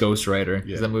loves Ghost Rider.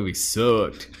 Because that movie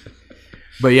sucked.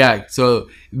 But yeah, so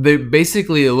they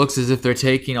basically it looks as if they're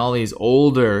taking all these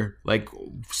older like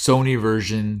Sony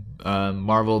version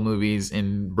Marvel movies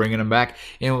and bringing them back.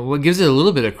 And what gives it a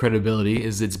little bit of credibility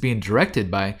is it's being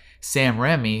directed by Sam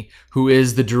Raimi, who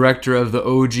is the director of the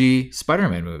OG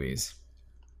Spider-Man movies.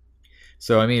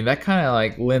 So I mean that kind of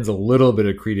like lends a little bit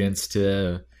of credence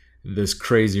to this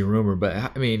crazy rumor. But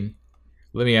I mean,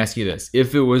 let me ask you this: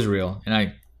 if it was real, and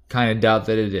I kind of doubt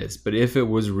that it is, but if it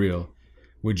was real,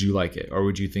 would you like it, or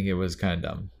would you think it was kind of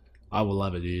dumb? I would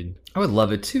love it, dude. I would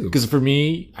love it too. Because for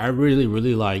me, I really,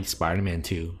 really like Spider-Man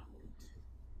 2.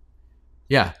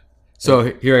 Yeah.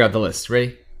 So here I got the list.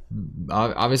 Ready?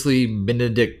 Obviously,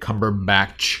 Benedict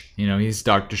Cumberbatch. You know, he's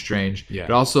Doctor Strange. Yeah.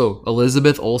 But also,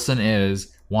 Elizabeth Olsen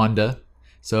is Wanda.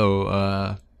 So,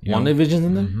 WandaVision's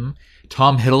in there? Mm-hmm.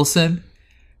 Tom Hiddleston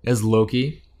as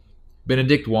Loki.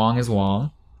 Benedict Wong as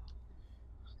Wong.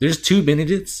 There's 2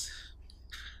 Benedicts.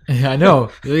 Yeah, I know.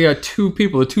 They got 2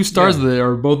 people. The 2 stars that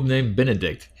are both named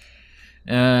Benedict.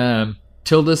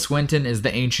 Tilda Swinton is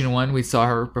the Ancient One. We saw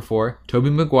her before.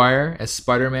 Tobey Maguire as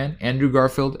Spider-Man. Andrew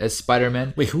Garfield as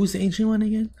Spider-Man. Wait, who's the Ancient One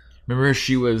again? Remember,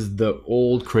 she was the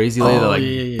old crazy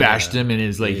lady that bashed him and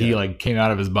he came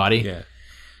out of his body. Yeah.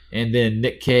 And then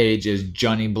Nick Cage is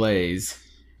Johnny Blaze.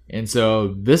 And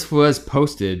so this was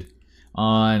posted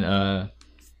on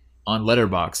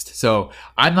Letterboxd. So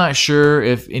I'm not sure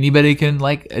if anybody can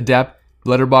like adapt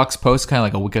Letterboxd posts, kind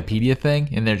of like a Wikipedia thing,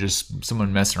 and they're just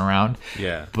someone messing around.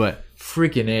 Yeah. But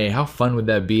freaking A, how fun would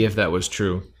that be if that was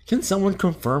true? Can someone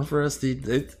confirm for us?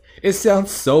 It sounds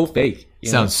so fake.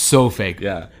 Sounds so fake.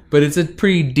 Yeah. But it's a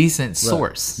pretty decent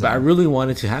source. But I really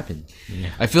want it to happen. Yeah.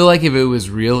 I feel like if it was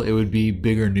real, it would be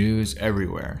bigger news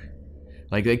everywhere.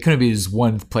 Like, it couldn't be just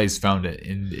one place found it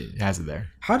and it has it there.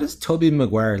 How does Tobey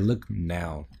Maguire look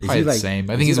now? Probably the same.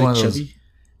 I think he's one of those. Chubby?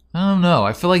 I don't know.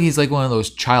 I feel like he's like one of those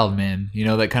child men, you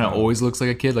know, that kind of always looks like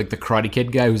a kid, like the Karate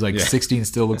Kid guy who's like 60 and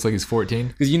still looks like he's 14.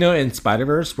 Because, you know, in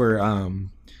Spider-Verse where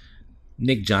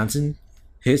Nick Johnson,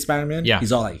 his Spider-Man,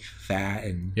 he's all like fat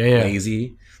and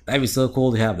lazy. That'd be so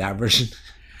cool to have that version.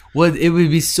 Well, it would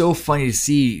be so funny to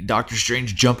see Doctor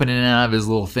Strange jumping in and out of his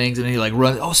little things, and then he like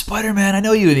runs, oh, Spider-Man, I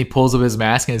know you, and he pulls up his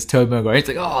mask and it's Tobey Maguire. It's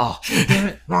like, oh, damn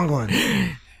it, wrong one.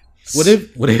 What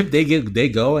if they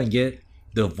go and get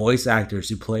the voice actors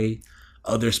who play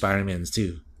other Spider-Mans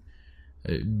too?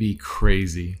 It'd be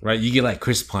crazy, right? You get like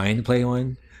Chris Pine to play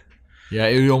one. Yeah,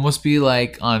 it would almost be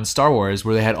like on Star Wars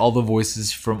where they had all the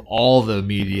voices from all the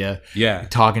media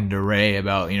talking to Rey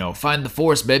about, find the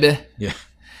Force, baby. Yeah.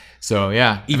 So,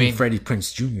 yeah. Even Freddie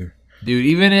Prinze Jr. Dude,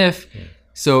 even if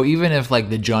like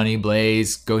the Johnny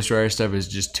Blaze Ghost Rider stuff is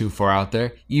just too far out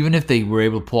there, even if they were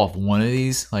able to pull off one of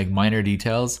these like minor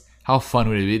details, how fun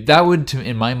would it be? That would,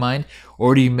 in my mind,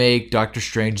 already make Doctor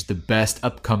Strange the best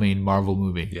upcoming Marvel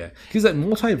movie. Yeah, because that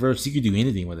multiverse, you could do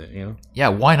anything with it, Yeah,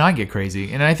 why not get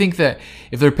crazy? And I think that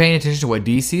if they're paying attention to what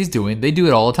DC is doing, they do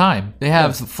it all the time. They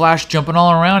have Flash jumping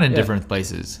all around in different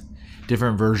places,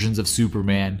 different versions of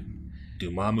Superman.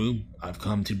 Dormammu, I've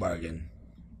come to bargain.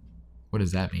 What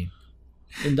does that mean?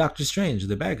 In Doctor Strange,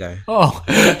 the bad guy. Oh,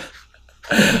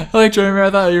 I like to remember. I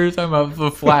thought you were talking about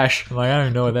the Flash. I'm like, I don't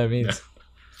even know what that means.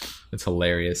 It's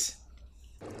hilarious.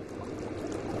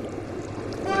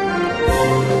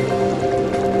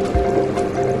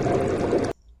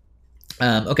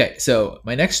 Okay, so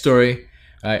my next story,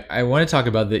 I want to talk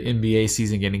about the NBA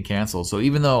season getting canceled. So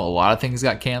even though a lot of things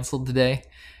got canceled today,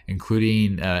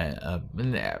 including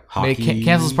Hockey.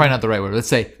 cancel is probably not the right word. Let's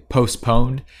say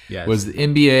postponed. Yes. Was the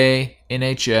NBA,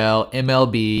 NHL,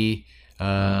 MLB,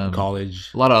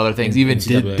 college, a lot of other things. Even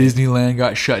NCAA. Disneyland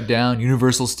got shut down.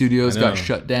 Universal Studios got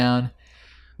shut down.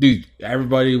 Dude,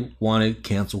 everybody wanted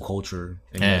cancel culture,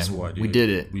 and guess what? Dude? We did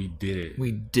it. We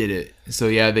did it. So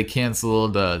yeah, they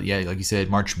canceled. Like you said,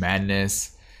 March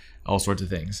Madness, all sorts of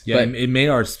things. Yeah, but it made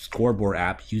our scoreboard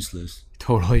app useless.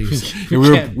 totally useless.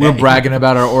 we're bragging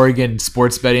about our Oregon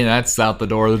sports betting. That's out the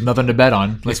door. There's nothing to bet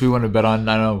on unless we want to bet on.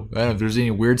 I don't know if there's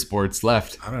any weird sports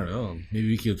left. I don't know. Maybe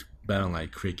we could bet on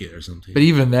like cricket or something. But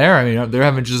even there, I mean, they're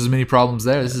having just as many problems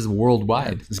there. This is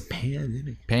worldwide. It's a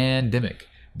Pandemic.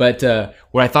 But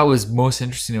what I thought was most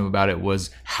interesting about it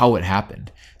was how it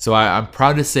happened. So I'm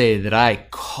proud to say that I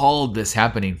called this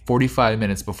happening 45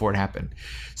 minutes before it happened.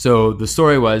 So the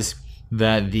story was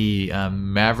that the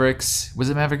Mavericks, was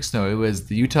it Mavericks? No, it was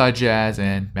the Utah Jazz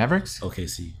and Mavericks?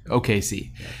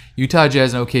 OKC. Yeah. Utah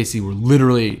Jazz and OKC were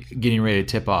literally getting ready to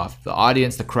tip off. The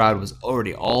audience, the crowd was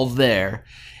already all there.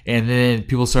 And then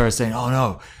people started saying,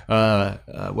 oh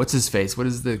no, what's his face? What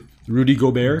is the... Rudy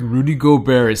Gobert? Rudy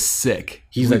Gobert is sick.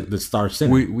 He's like the star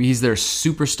center. He's their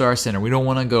superstar center. We don't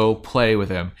want to go play with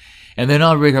him. And then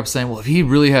everybody kept saying, well, if he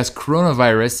really has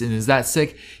coronavirus and is that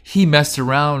sick, he messed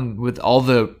around with all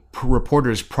the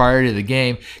reporters prior to the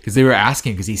game because they were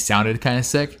asking because he sounded kind of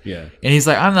sick. Yeah. And he's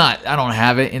like, I don't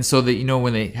have it. And so that,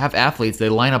 when they have athletes, they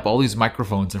line up all these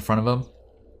microphones in front of them.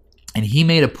 And he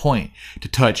made a point to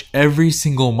touch every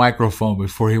single microphone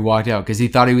before he walked out because he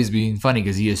thought he was being funny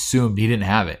because he assumed he didn't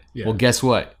have it. Yeah. Well, guess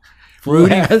what? Rudy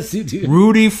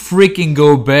freaking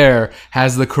Gobert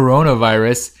has the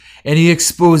coronavirus, and he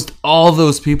exposed all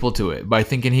those people to it by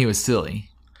thinking he was silly.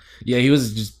 Yeah, he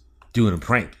was just doing a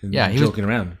prank and joking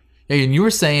around. Yeah, and you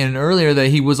were saying earlier that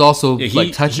he was also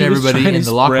touching everybody in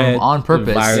the locker room on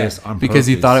purpose because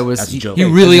he thought it was. He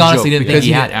really honestly didn't think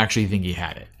he actually think he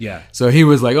had it. Yeah. So he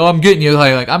was like, "Oh, I'm getting you.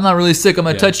 Like I'm not really sick. I'm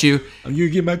gonna touch you. I'm gonna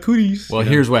get my cooties." Well,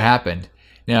 here's what happened.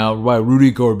 Now, while Rudy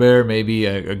Gobert may be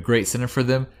a great center for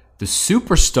them, the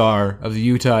superstar of the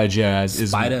Utah Jazz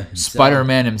is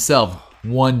Spider-Man himself,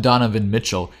 one Donovan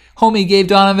Mitchell. Homie gave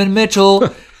Donovan Mitchell.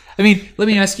 I mean, let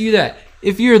me ask you that.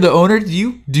 If you're the owner, do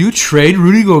you trade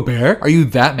Rudy Gobert? Are you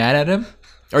that mad at him?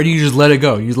 Or do you just let it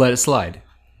go? You just let it slide?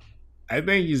 I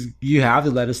think you have to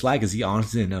let it slide because he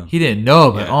honestly didn't know. He didn't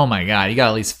know, but oh my God, you got to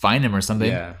at least find him or something.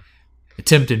 Yeah.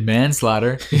 Attempted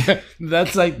manslaughter.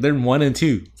 That's like they're 1 and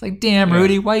 2. It's like, damn,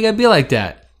 Rudy, why you got to be like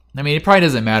that? I mean, it probably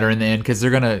doesn't matter in the end because the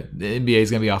NBA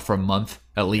is going to be off for a month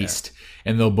at least.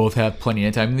 And they'll both have plenty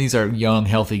of time. And these are young,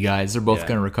 healthy guys. They're both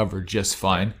going to recover just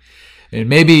fine. And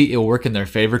maybe it'll work in their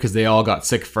favor because they all got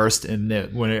sick first,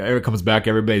 and when it comes back,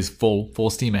 everybody's full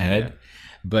steam ahead. Yeah.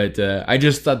 But I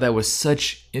just thought that was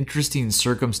such interesting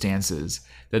circumstances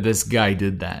that this guy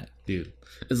did that. Dude,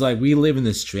 it's like we live in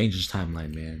the strangest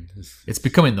timeline, man. It's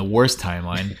becoming the worst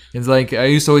timeline. It's like I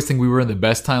used to always think we were in the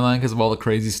best timeline because of all the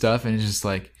crazy stuff, and it's just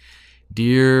like,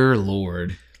 dear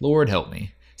Lord, Lord help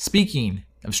me. Speaking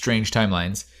of strange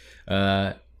timelines,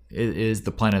 it is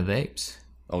the Planet of the Apes.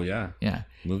 Oh yeah. Yeah.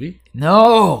 Movie?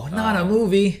 No, not a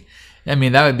movie. I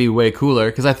mean, that would be way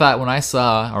cooler because I thought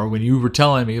when you were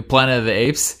telling me Planet of the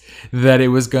Apes that it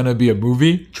was going to be a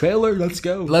movie. Trailer, let's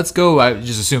go. I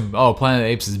just assumed, Planet of the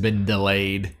Apes has been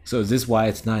delayed. So is this why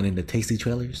it's not in the tasty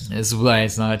trailers? This is why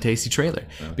it's not a tasty trailer.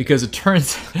 Oh. Because it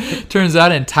turns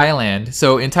out in Thailand.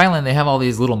 So in Thailand, they have all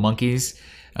these little monkeys.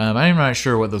 I'm not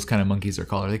sure what those kind of monkeys are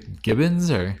called. Are they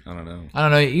gibbons or? I don't know. I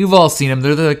don't know. You've all seen them.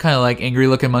 They're the kind of like angry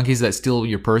looking monkeys that steal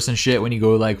your purse and shit when you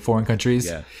go like foreign countries.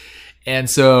 Yeah. And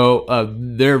so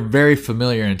they're very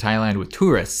familiar in Thailand with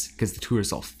tourists because the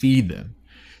tourists all feed them.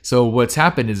 So what's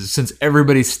happened is since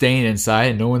everybody's staying inside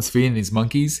and no one's feeding these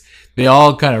monkeys, they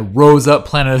all kind of rose up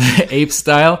Planet of the Apes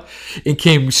style and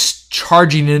came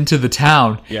charging into the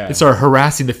town and started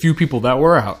harassing the few people that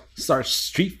were out. Start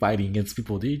street fighting against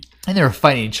people, dude. And they were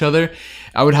fighting each other.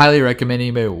 I would highly recommend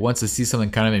anybody who wants to see something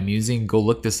kind of amusing, go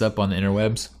look this up on the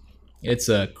interwebs. It's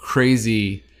a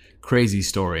crazy, crazy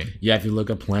story. Yeah, if you look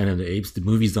up Planet of the Apes, the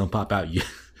movies don't pop out. Yeah.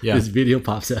 This video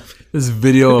pops up. This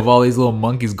video of all these little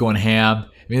monkeys going ham.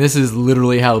 I mean, this is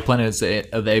literally how the Planet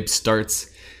of the Apes starts.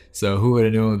 So who would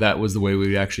have known that was the way we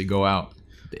would actually go out?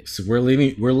 So we're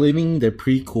living the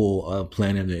prequel of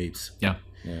Planet of the Apes. Yeah.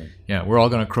 We're all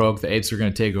gonna croak. The apes are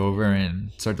gonna take over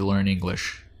and start to learn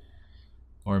English,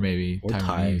 or maybe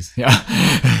Taiwanese. Thai.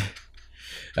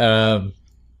 Yeah.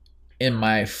 And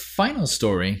my final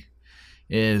story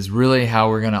is really how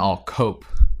we're gonna all cope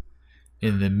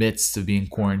in the midst of being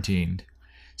quarantined.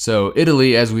 So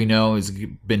Italy, as we know, has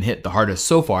been hit the hardest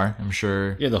so far. I'm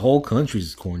sure. Yeah, the whole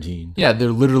country's quarantined. Yeah, they're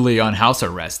literally on house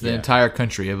arrest. The entire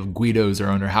country of Guidos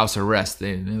are under house arrest.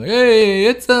 They're like, hey,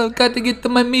 it's got to get to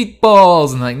my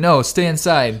meatballs. And like, no, stay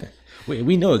inside. Wait,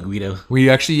 we know a Guido.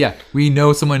 We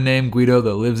know someone named Guido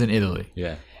that lives in Italy.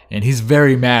 Yeah. And he's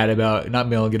very mad about not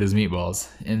being able to get his meatballs.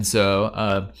 And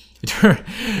so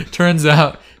it turns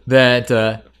out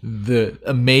that the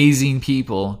amazing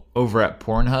people over at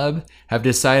Pornhub have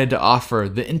decided to offer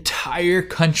the entire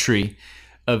country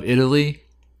of Italy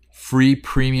free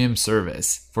premium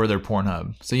service for their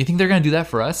Pornhub. So you think they're going to do that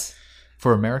for us?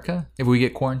 For America? If we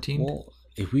get quarantined? Well,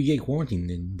 if we get quarantined,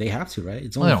 then they have to, right?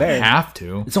 It's Well, only they fair. don't have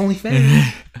to. It's only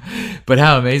fair. But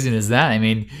how amazing is that? I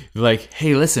mean, like,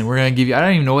 hey, listen, we're going to give you... I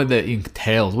don't even know what that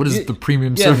entails. What is the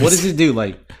premium service? What does it do?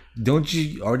 Like, don't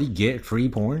you already get free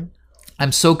porn?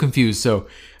 I'm so confused. So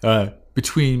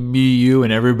between me, you,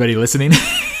 and everybody listening,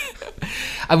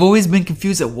 I've always been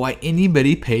confused at why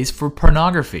anybody pays for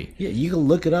pornography. Yeah, you can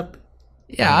look it up.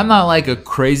 Yeah, I'm not like a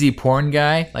crazy porn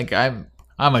guy. Like I'm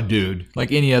a dude,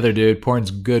 like any other dude.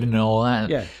 Porn's good and all that.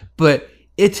 Yeah. But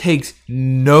it takes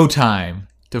no time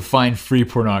to find free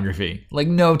pornography. Like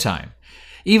no time.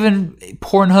 Even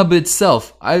Pornhub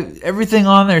itself, everything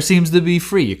on there seems to be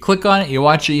free. You click on it, you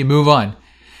watch it, you move on.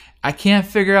 I can't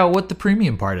figure out what the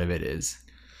premium part of it is.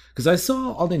 Because I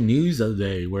saw on the news the other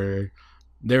day where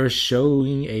they were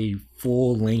showing a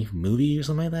full-length movie or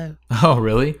something like that. Oh,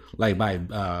 really? Like by...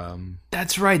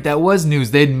 That's right. That was news.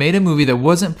 They'd made a movie that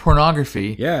wasn't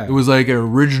pornography. Yeah. It was like an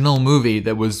original movie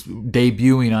that was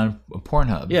debuting on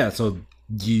Pornhub. Yeah, so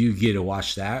you get to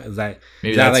watch that? Is that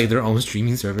like their own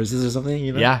streaming services or something?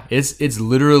 You know? Yeah, it's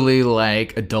literally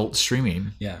like adult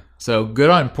streaming. Yeah. So good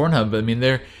on Pornhub. I mean,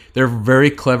 they're very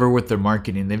clever with their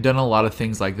marketing. They've done a lot of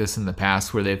things like this in the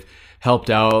past where they've helped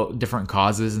out different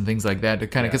causes and things like that to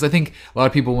kind of, because I think a lot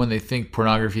of people, when they think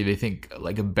pornography, they think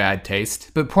like a bad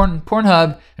taste. But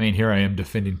Pornhub, I mean, here I am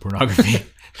defending pornography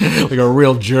like a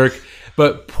real jerk.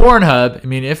 But Pornhub, I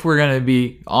mean, if we're going to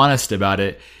be honest about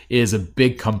it, is a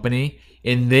big company.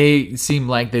 And they seem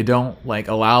like they don't like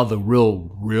allow the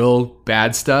real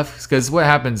bad stuff. Because what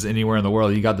happens anywhere in the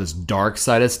world, you got this dark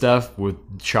side of stuff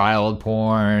with child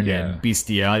porn and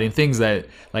bestiality and things that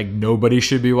like nobody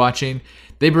should be watching.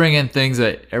 They bring in things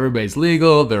that everybody's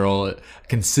legal. They're all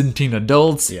consenting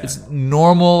adults. Yeah. It's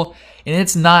normal. And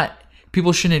it's not,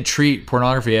 people shouldn't treat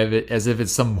pornography as if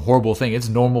it's some horrible thing. It's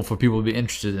normal for people to be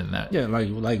interested in that. Yeah,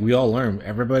 like we all learn,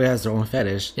 everybody has their own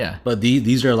fetish. Yeah. But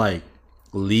these are like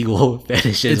legal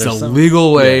fetishes. It's a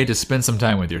legal way to spend some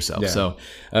time with yourself. Yeah. So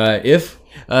if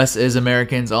us as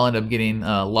Americans all end up getting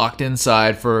locked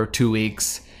inside for 2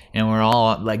 weeks and we're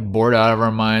all like bored out of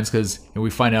our minds because we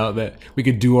find out that we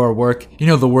could do our work,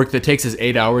 the work that takes us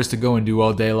 8 hours to go and do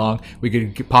all day long, we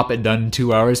could pop it done in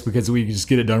 2 hours because we can just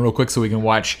get it done real quick so we can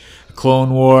watch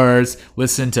Clone Wars,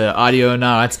 listen to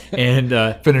Audionauts,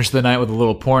 and finish the night with a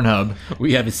little Pornhub.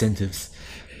 We have incentives.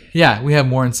 Yeah, we have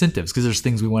more incentives because there's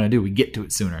things we want to do. We get to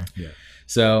it sooner. Yeah.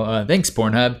 So thanks,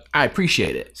 Pornhub. I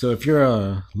appreciate it. So if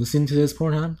you're listening to this,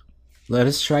 Pornhub, let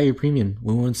us try your premium.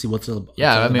 We want to see what's up.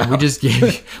 Yeah, I mean, we just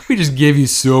gave you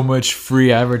so much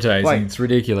free advertising. Like, it's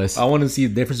ridiculous. I want to see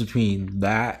the difference between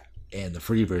that and the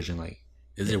free version. Like,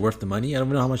 is it worth the money? I don't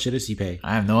know how much it is you pay.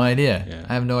 I have no idea. Yeah.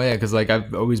 I have no idea because like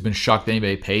I've always been shocked that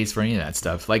anybody pays for any of that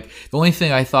stuff. Like the only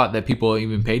thing I thought that people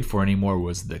even paid for anymore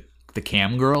was the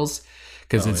cam girls.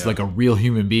 Because it's like a real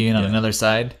human being on another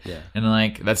side. Yeah. And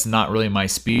like, that's not really my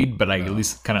speed, but I at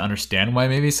least kind of understand why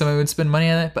maybe somebody would spend money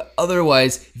on it. But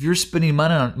otherwise, if you're spending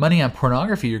money on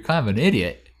pornography, you're kind of an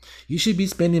idiot. You should be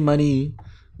spending money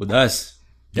with us.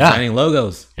 Designing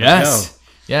logos.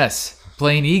 Yes.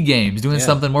 playing e-games, doing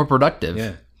something more productive.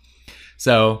 Yeah.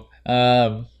 So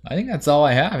I think that's all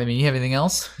I have. I mean, you have anything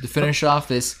else to finish off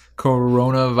this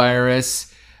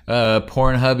coronavirus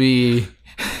Pornhubby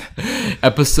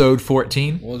episode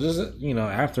 14? Well, just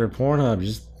after Pornhub,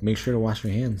 just make sure to wash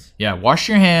your hands. Yeah, wash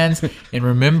your hands and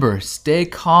remember, stay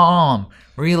calm,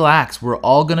 relax. We're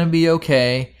all gonna be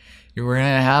okay. We're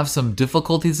gonna have some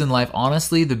difficulties in life.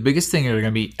 Honestly, the biggest thing are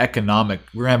gonna be economic.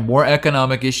 We're gonna have more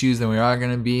economic issues than we are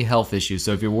gonna be health issues.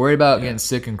 So if you're worried about getting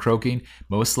sick and croaking,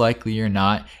 most likely you're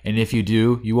not. And if you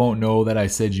do, you won't know that I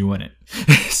said you wouldn't.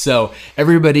 So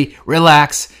everybody,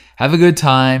 relax, have a good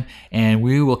time, and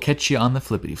we will catch you on the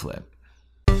flippity flip.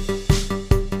 I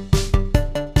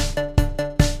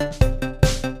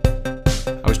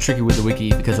was tricky with the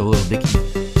wiki because of a little Dicky.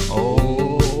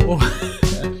 Oh.